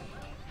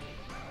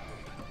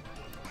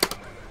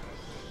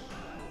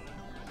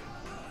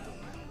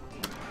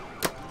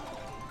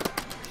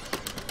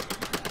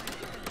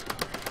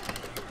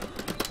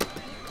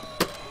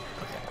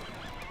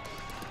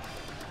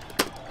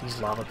 These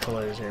lava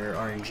pillars are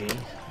RNG,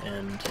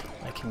 and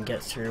I can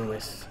get through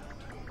with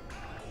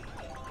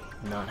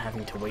not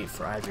having to wait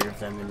for either of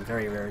them in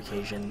very rare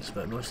occasions,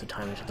 but most of the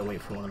time I just have to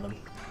wait for one of them.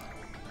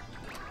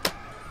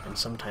 And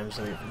sometimes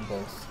I wait for them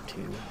both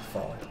to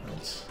fall, and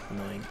it's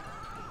annoying.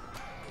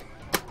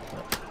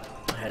 But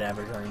I had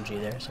average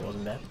RNG there, so it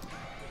wasn't bad.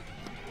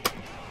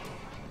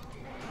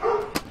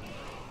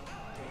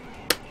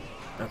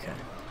 Okay.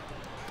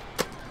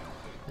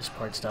 This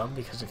part's dumb,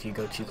 because if you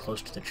go too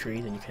close to the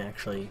tree, then you can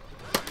actually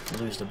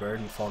lose the bird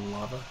and fall in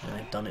lava, and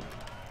I've done it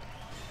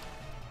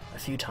a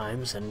few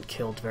times and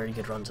killed very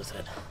good runs with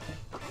it.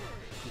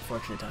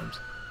 Unfortunate times.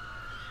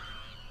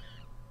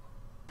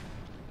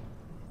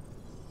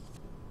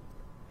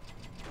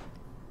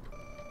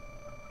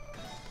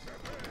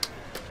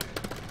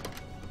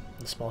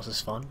 This boss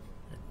is fun,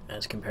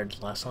 as compared to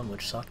the last one,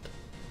 which sucked.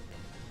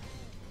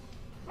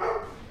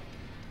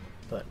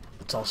 But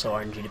it's also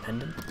RNG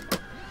dependent.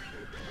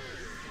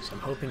 So I'm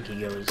hoping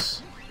he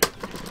goes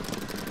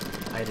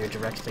either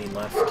directly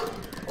left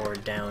or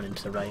down and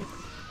to the right.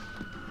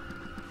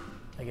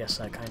 I guess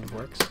that kind of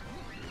works.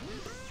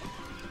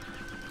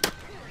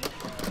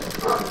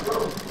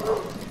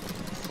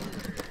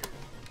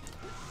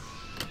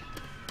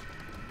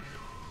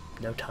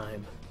 No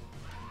time.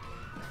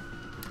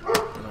 I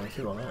don't know how I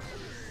feel about that.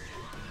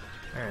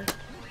 Alright.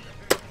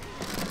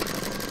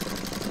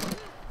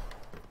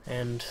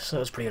 And so that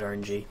was pretty good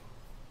RNG.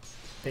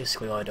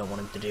 Basically all I don't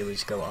want him to do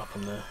is go up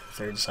on the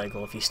third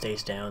cycle. If he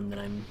stays down, then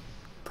I'm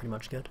pretty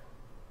much good.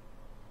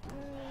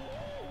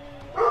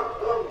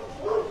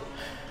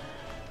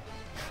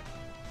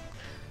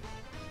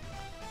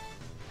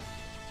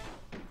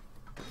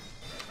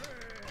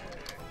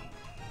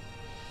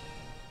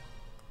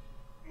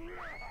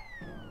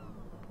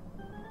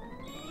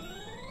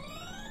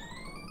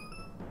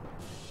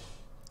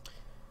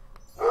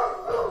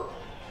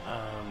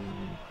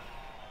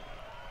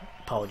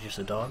 Apologies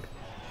to the dog.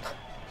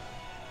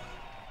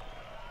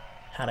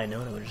 Had I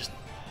known, I would have just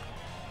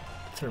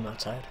threw him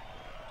outside.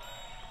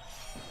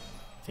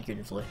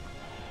 Figuratively.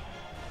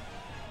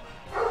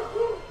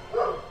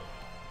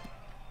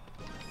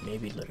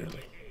 Maybe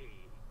literally.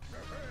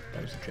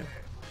 That was a joke.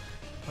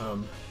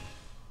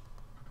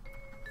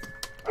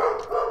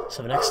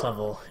 So the next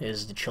level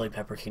is the Chili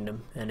Pepper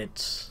Kingdom, and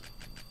it's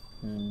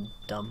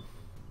dumb.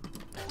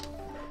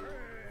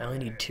 I only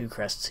need 2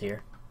 crests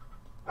here.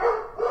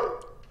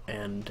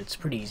 And it's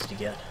pretty easy to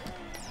get.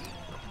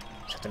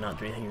 Just have to not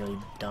do anything really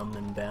dumb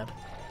and bad.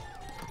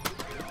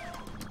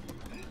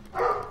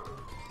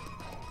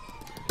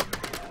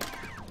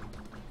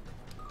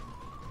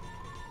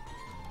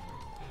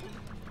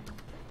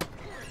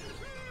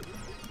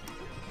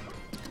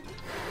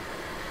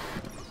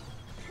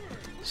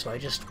 So I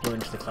just blew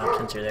into the cloud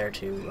sensor there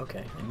too.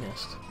 Okay, I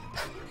missed.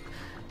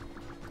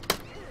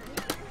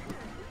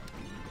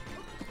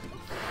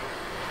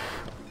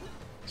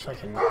 So I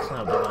can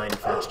climb up the line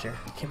faster.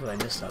 I can't believe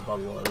I missed that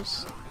bubble. It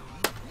was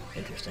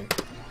interesting.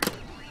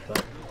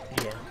 But,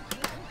 yeah.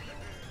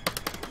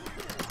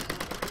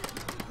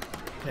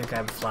 I'm gonna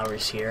grab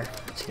flowers here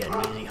to get an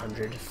easy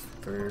 100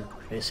 for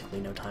basically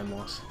no time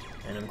loss.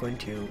 And I'm going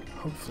to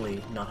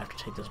hopefully not have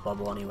to take this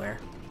bubble anywhere.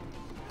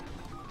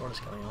 What is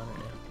going on right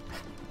now?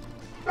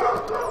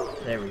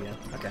 There we go.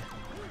 Okay.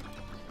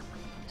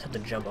 Just have to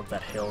jump up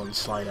that hill and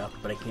slide up,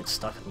 but I can get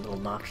stuck in a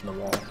little notch in the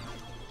wall.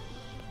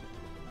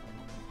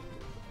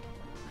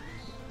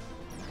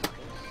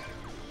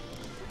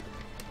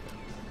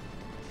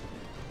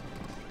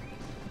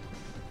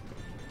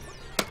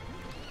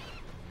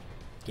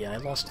 Yeah, I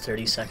lost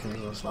 30 seconds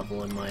of this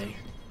level in my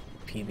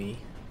PB.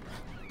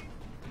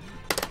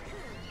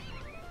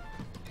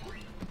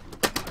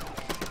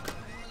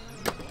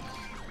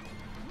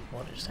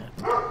 What just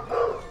happened?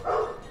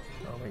 Oh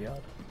my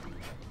god.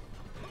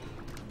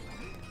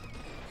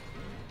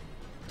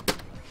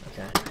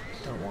 Okay,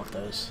 don't want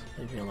those.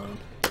 Leave me alone.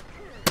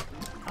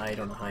 I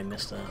don't know how I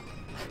missed that.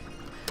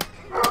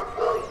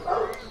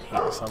 I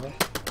hate this level.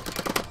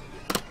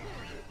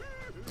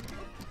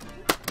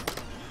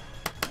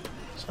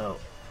 So,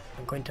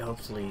 I'm going to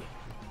hopefully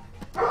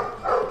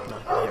not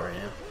get hit right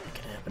now. It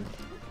can happen.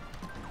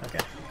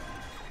 Okay.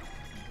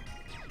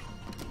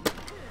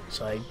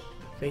 So I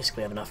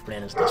basically have enough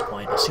bananas at this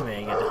point,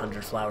 assuming I get the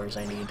 100 flowers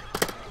I need.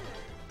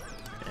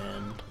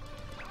 And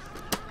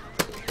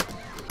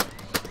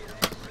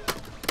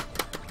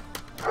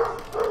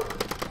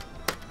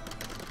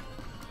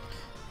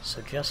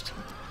so just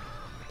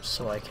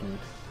so I can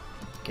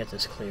get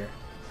this clear,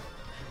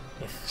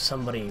 if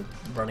somebody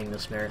running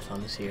this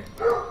marathon is here,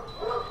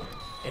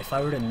 if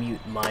I were to mute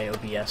my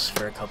OBS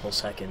for a couple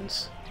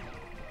seconds,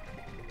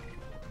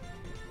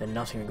 Then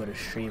nothing would go to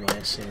stream, I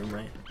assume,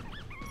 right?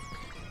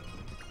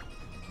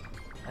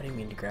 I didn't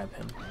mean to grab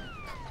him.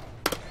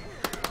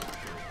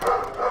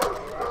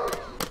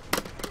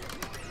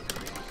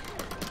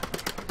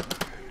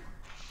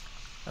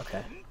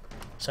 Okay.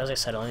 So as I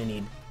said, I only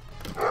need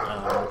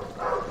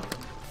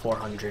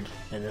 400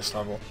 in this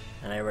level,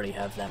 and I already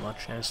have that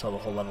much, and I still have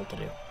a whole level to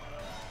do.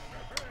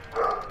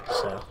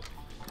 So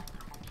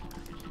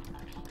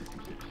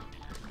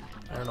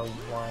I don't know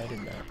why I did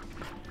that.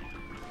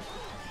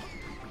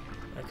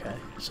 Okay,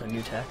 so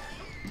new tech.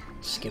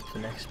 Skip the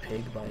next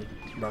pig by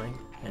running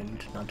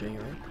and not doing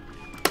it right.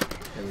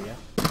 There we go.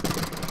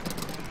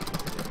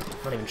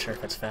 I'm not even sure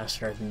if it's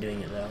faster. I've been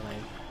doing it though, and I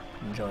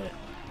enjoy it.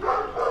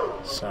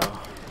 So,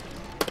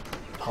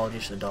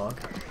 apologies to the dog.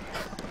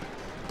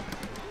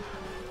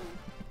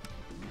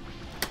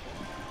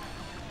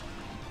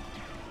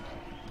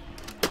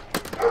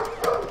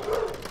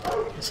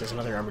 This is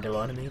another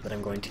armadillo enemy, but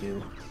I'm going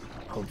to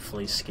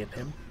hopefully skip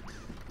him.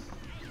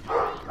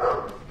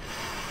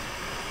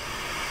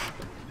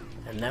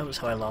 And that was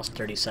how I lost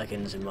 30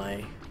 seconds in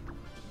my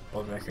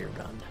world record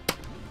run.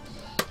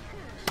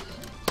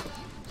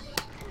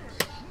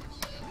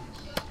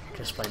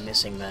 Just by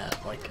missing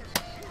that, like,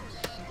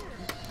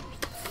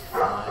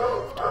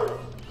 5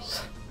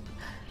 times.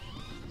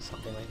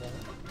 Something like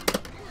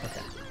that.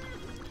 Okay.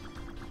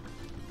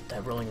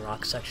 That rolling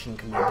rock section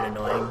can be a bit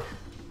annoying.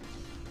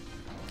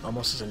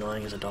 Almost as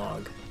annoying as a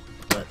dog,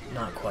 but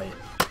not quite.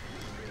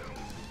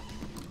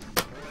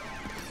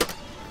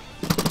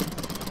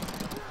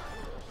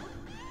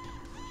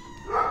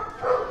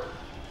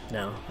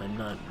 No, I'm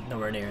not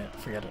nowhere near it.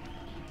 Forget it.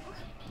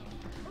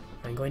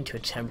 I'm going to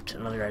attempt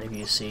another item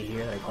you see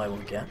here that I probably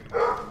won't get.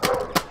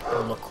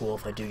 It'll look cool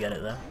if I do get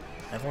it though.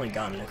 I've only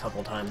gotten it a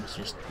couple times,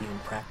 just even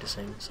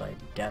practicing, so I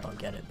doubt I'll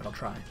get it, but I'll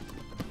try.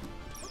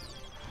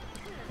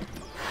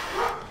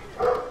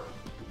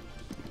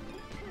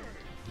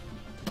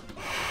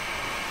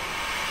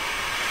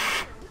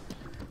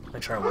 I'll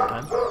try one more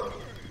time.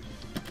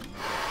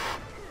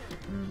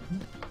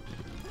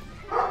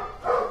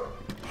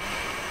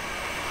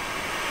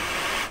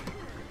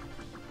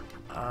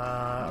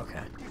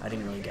 Okay. I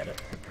didn't really get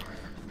it.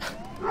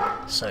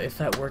 So if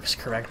that works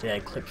correctly, I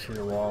clip through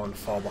the wall and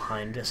fall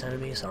behind this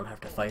enemy, so I don't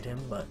have to fight him,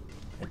 but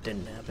it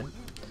didn't happen.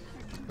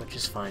 Which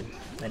is fine.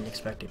 I didn't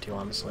expect it to,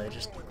 honestly. I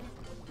just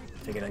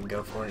figured I'd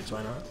go for it, so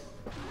why not?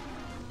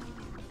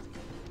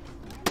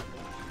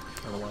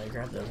 I don't know why I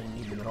grabbed those, I didn't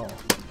need them at all.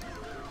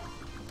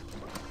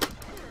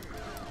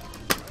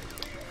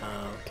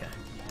 Okay.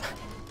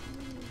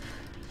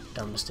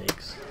 Dumb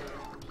mistakes.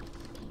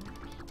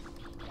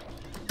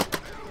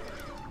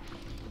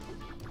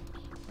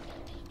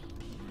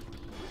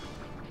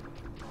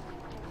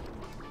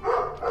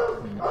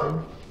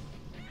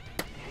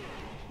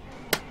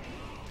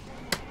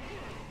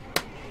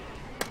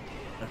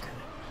 Okay.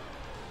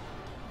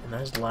 And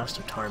that is the last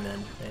of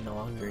Tarmen. They no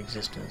longer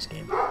exist in this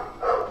game.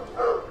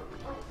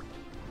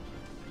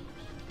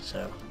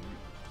 So,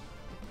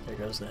 there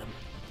goes them.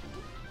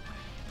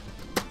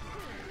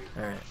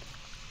 Alright.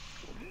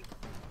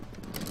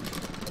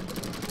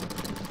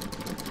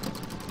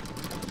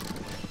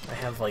 I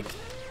have like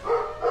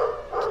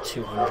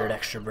 200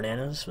 extra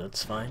bananas, but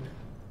that's fine.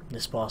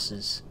 This boss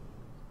is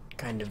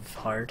kind of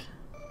hard.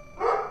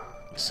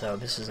 So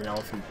this is an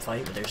elephant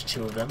fight, but there's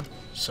 2 of them.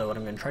 So what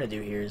I'm going to try to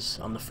do here is,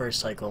 on the first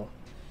cycle,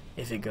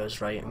 if it goes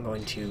right, I'm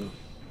going to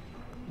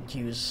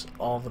use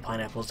all the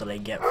pineapples that I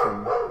get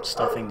from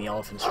stuffing the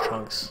elephant's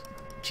trunks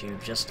to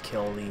just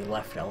kill the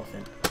left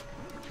elephant.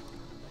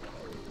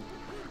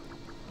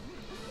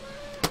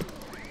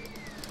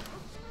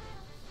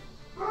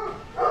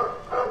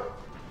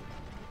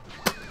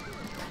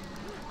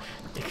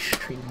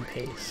 Extreme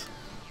pace.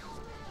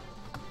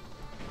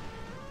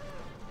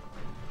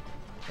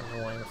 I don't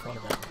know why I thought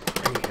of that.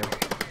 There we go.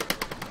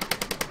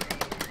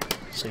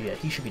 So yeah,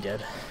 he should be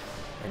dead.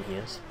 And he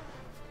is.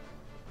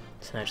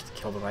 So now I just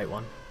kill the right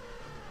one.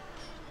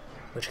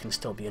 Which can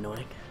still be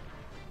annoying.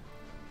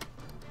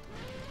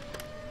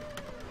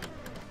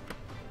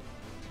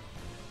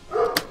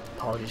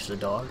 Apologies to the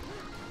dog.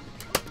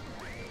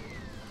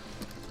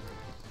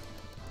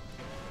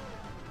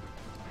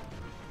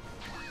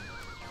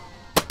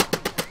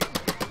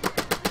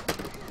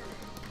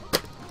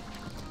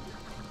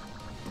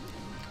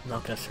 I'm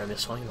not going to throw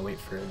this one, I'm going to wait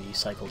for the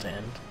cycle to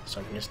end, so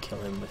I can just kill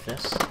him with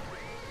this.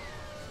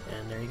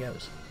 And there he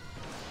goes.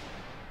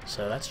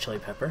 So that's Chili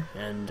Pepper,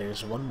 and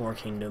there's one more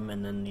kingdom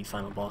and then the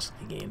final boss of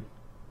the game.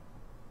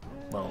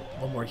 Well,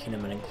 one more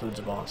kingdom that includes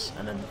a boss,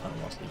 and then the final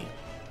boss of the game.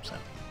 So,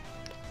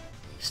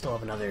 still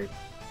have another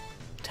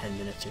 10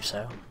 minutes or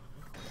so,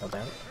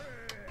 about.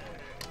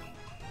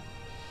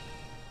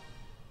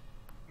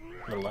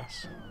 A little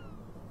less.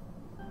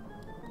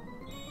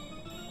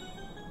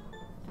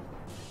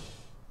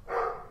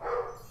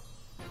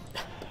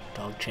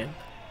 Dog Chimp.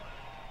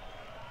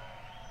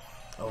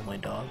 Oh my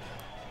dog.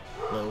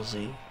 Lil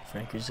Z.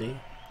 Franker Z.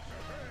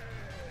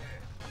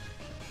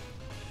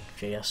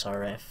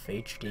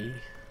 JSRFHD.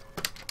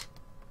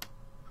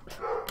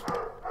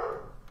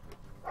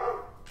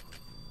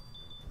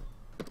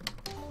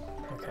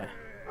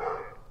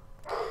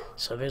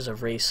 So there's a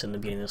race in the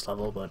beginning of this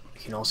level, but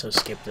you can also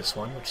skip this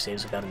one, which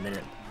saves about a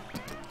minute.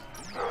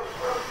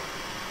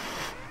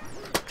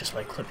 Just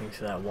by clipping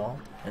through that wall.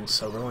 And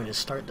so we're going to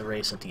start the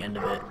race at the end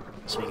of it,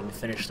 so we can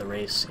finish the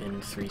race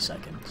in 3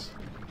 seconds.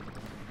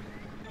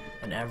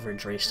 An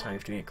average race time,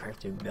 if doing it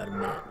correctly, would be about a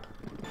minute.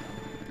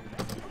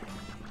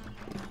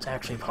 It's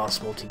actually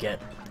possible to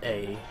get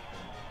a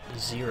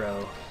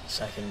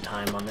 0-second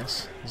time on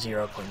this,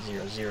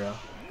 0.00,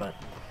 but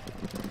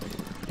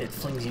it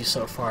flings you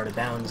so far out of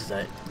bounds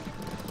that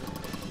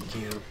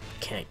you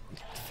can't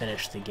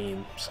finish the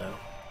game, so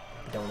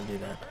you don't want to do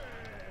that.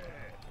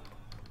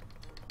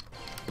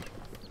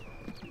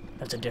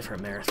 That's a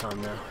different marathon,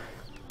 though.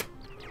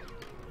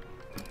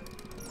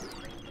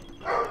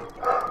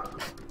 Oh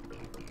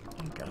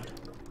god.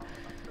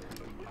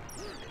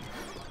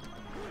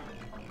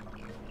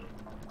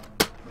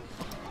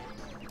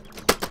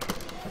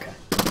 Okay.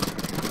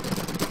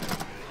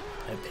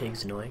 That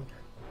pig's annoying.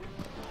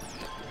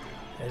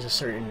 There's a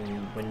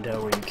certain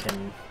window where you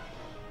can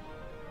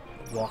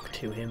walk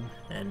to him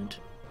and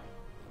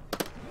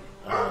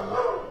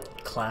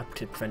clap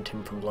to prevent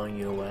him from blowing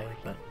you away,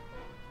 but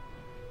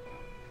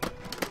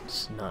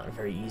it's not a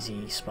very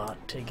easy spot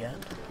to get.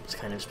 It's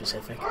kind of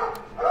specific.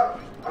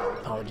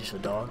 Apologies for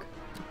the dog.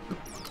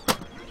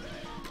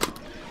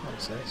 What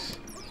is this?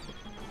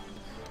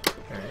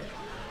 Alright.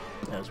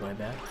 That was my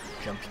bad.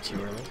 Jumped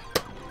too early.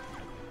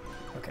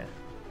 Okay.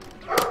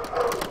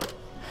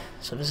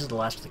 So this is the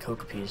last of the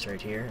Kokopees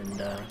right here, and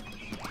we're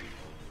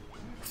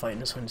fighting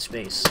this one in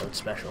space, so it's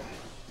special.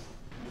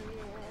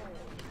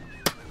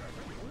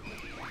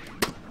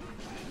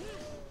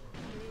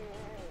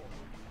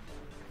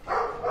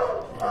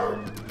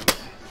 And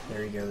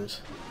there he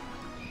goes.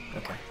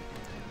 Okay.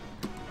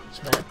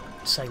 So that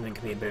segment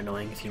can be a bit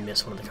annoying if you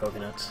miss one of the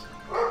coconuts.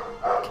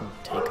 It can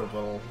take a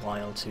little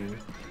while to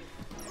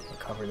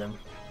recover them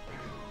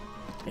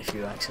if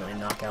you accidentally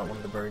knock out one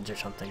of the birds or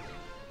something.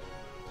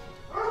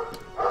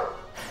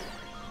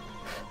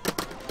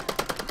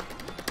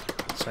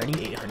 So I need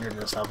 800 in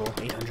this level,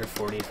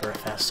 840 for a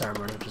fast star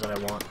run, which is what I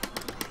want,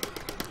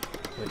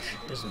 which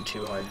isn't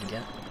too hard to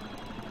get.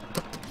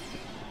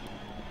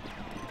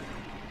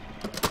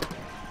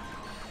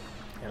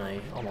 And I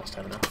almost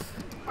have enough.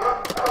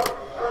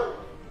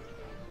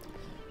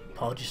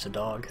 Apologies to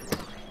dog.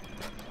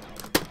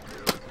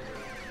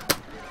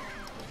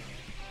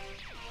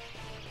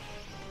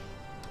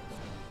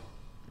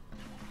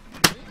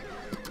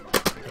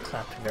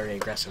 Clapped very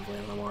aggressively, I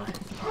don't know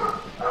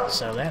why.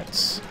 So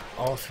that's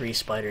all 3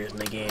 spiders in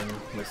the game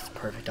with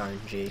perfect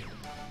RNG.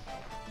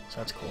 So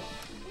that's cool.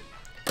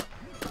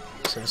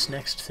 So this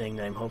next thing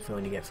that I'm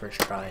hopefully going to get first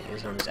try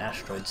is known as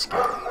Asteroid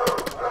Skip.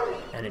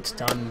 And it's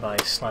done by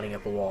sliding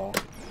up a wall.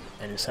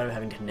 And instead of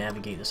having to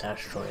navigate this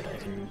asteroid,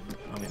 I'm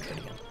going to try it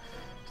again.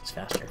 It's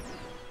faster.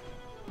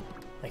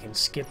 I can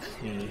skip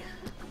the...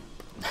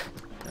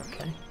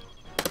 okay.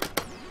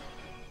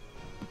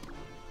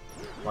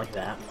 Like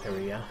that, there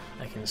we go.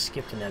 I can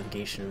skip the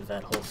navigation of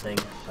that whole thing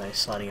by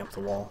sliding up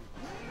the wall.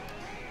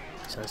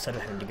 So instead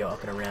of having to go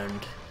up and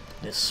around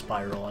this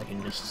spiral, I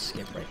can just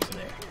skip right to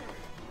there.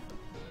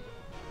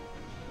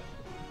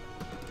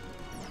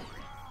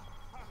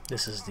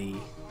 This is the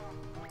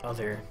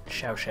other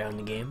Xiao Xiao in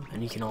the game,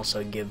 and you can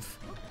also give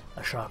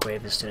a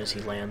shockwave as soon as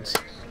he lands,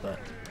 but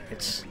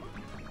it's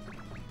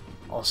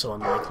also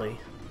unlikely,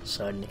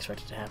 so I didn't expect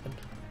it to happen.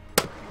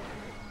 You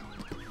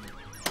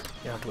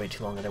don't have to wait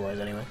too long otherwise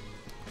anyway.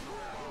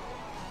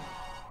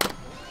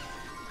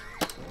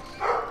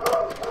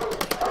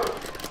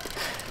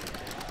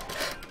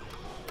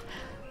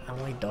 I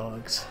don't like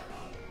dogs.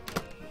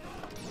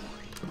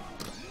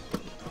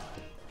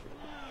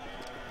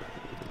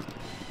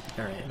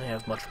 Alright, and I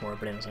have much more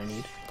bananas I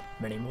need.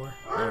 Many more?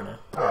 I don't know.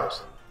 Who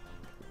knows?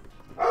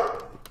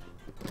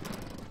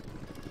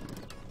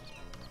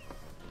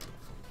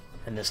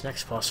 And this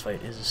next boss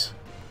fight is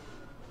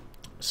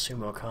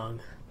Sumo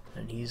Kong,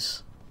 and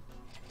he's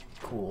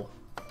cool.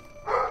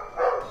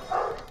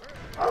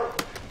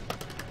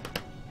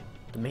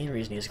 The main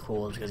reason he's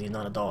cool is because he's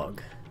not a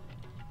dog.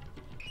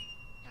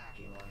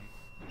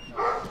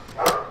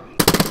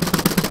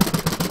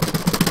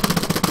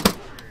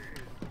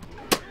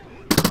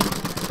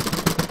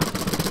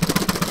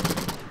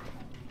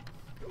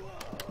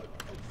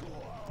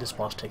 This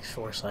boss takes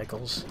 4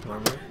 cycles,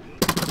 normally.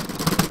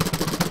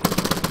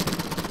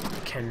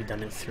 It can be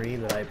done in 3,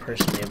 but I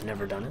personally have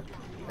never done it.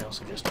 I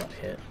also just got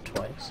hit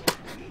twice.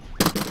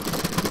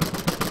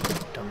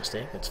 Dumb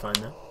mistake, that's fine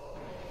though.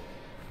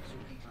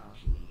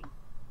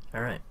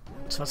 Alright,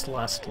 so that's the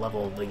last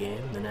level of the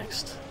game. The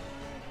next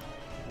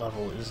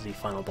level is the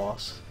final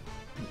boss.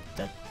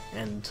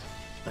 And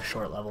a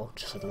short level,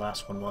 just like the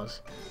last one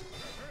was.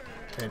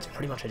 And it's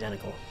pretty much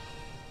identical.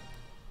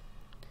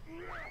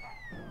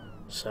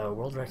 So,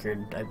 world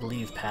record, I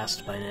believe,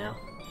 passed by now.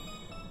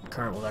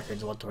 Current world record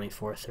is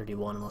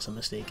 124.31, unless I'm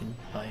mistaken,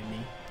 by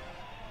me.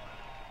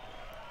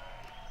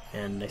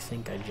 And I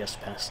think I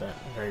just passed that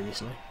very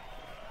recently.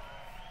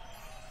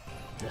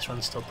 This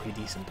run's still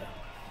pretty decent, though.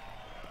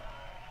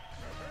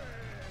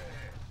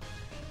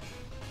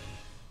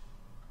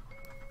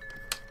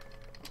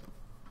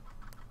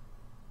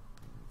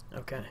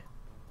 Okay.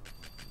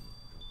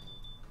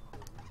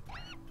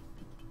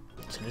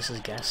 So this is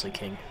Ghastly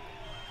King,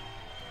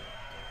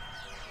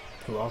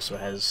 who also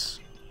has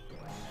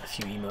a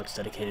few emotes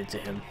dedicated to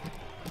him.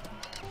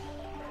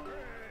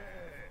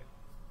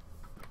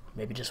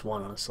 Maybe just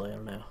one, honestly, I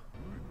don't know.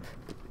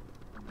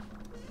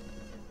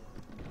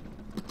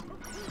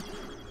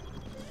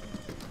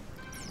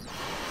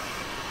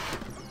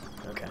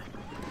 Okay.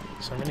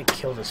 So I'm gonna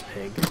kill this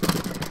pig,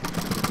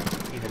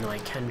 even though I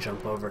can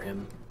jump over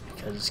him,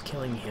 because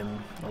killing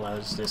him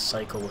allows this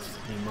cycle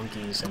with the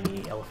monkeys and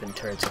the elephant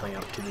turrets coming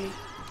up to be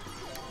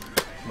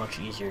much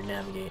easier to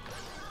navigate,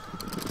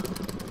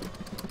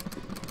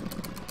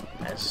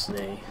 as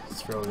they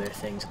throw their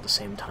things at the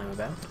same time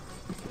about.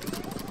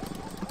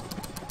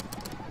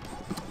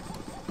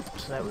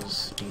 So that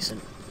was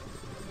decent.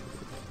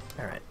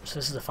 Alright, so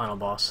this is the final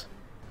boss.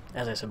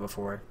 As I said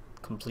before,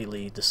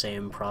 completely the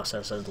same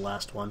process as the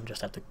last one,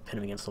 just have to pin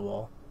him against the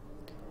wall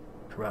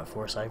for about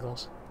 4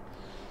 cycles.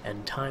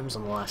 And time's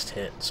on the last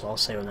hit, so I'll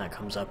say when that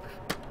comes up,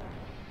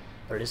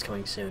 or it is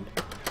coming soon.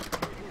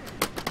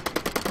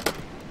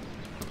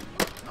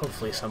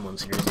 Hopefully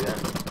someone's here to do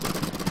that.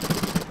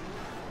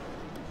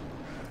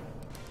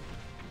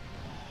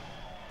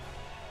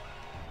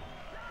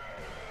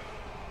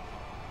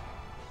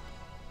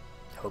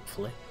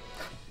 Hopefully.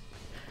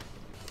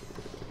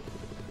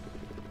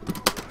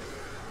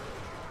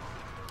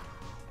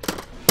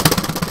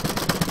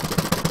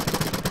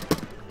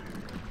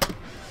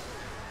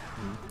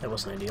 That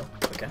wasn't ideal.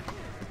 Okay.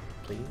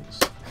 Please.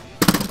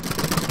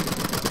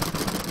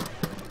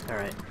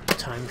 Alright,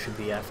 time should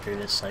be after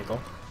this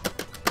cycle.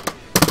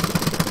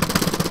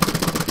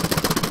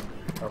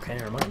 Okay,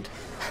 never mind.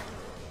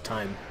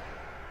 Time.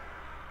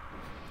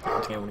 I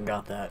don't think anyone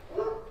got that.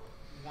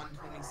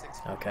 126.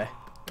 Okay.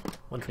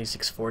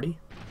 126.40?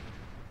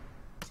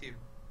 2.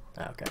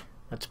 Okay.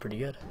 That's pretty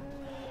good.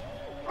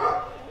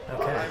 I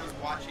Okay. was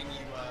watching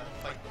you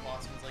fight the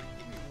boss and was like,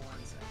 give me 1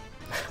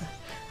 second.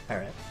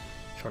 Alright.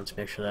 Just wanted to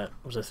make sure that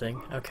was a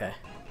thing. Okay.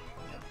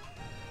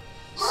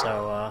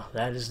 So,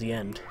 that is the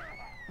end.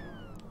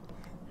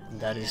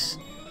 That is...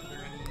 Are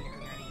there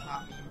any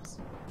hot memes?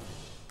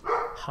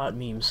 Hot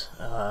memes.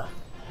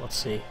 Let's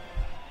see.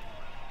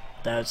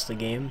 That's the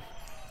game.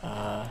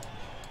 I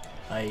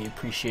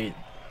appreciate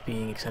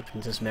being accepted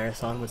into this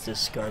marathon with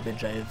this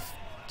garbage I've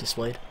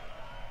displayed.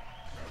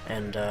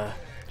 And,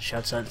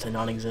 shouts out to the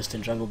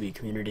non-existent Jungle Beat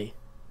community.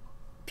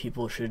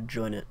 People should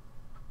join it.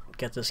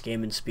 Get this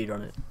game and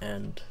speedrun it,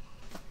 and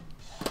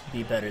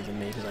be better than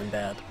me, because I'm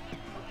bad.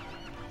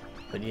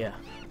 But yeah.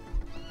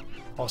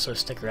 Also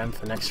stick around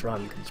for the next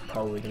run, because it's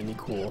probably going to be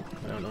cool.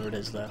 I don't know what it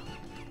is, though.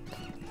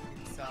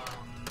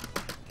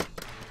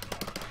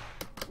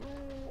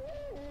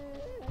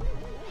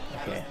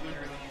 Okay.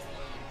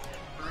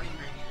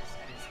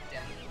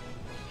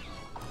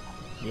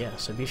 Yeah,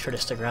 so be sure to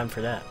stick around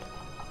for that.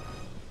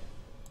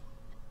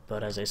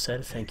 But as I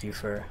said, thank you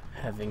for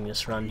having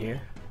this run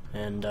here,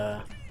 and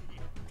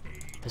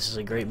this is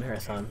a great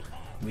marathon.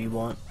 We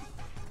want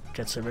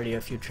Jet Set Radio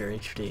Future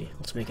HD.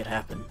 Let's make it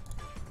happen.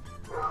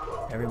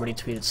 Everybody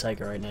tweet at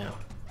Psycho right now.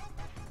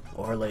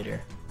 Or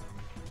later.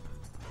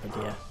 But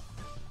yeah.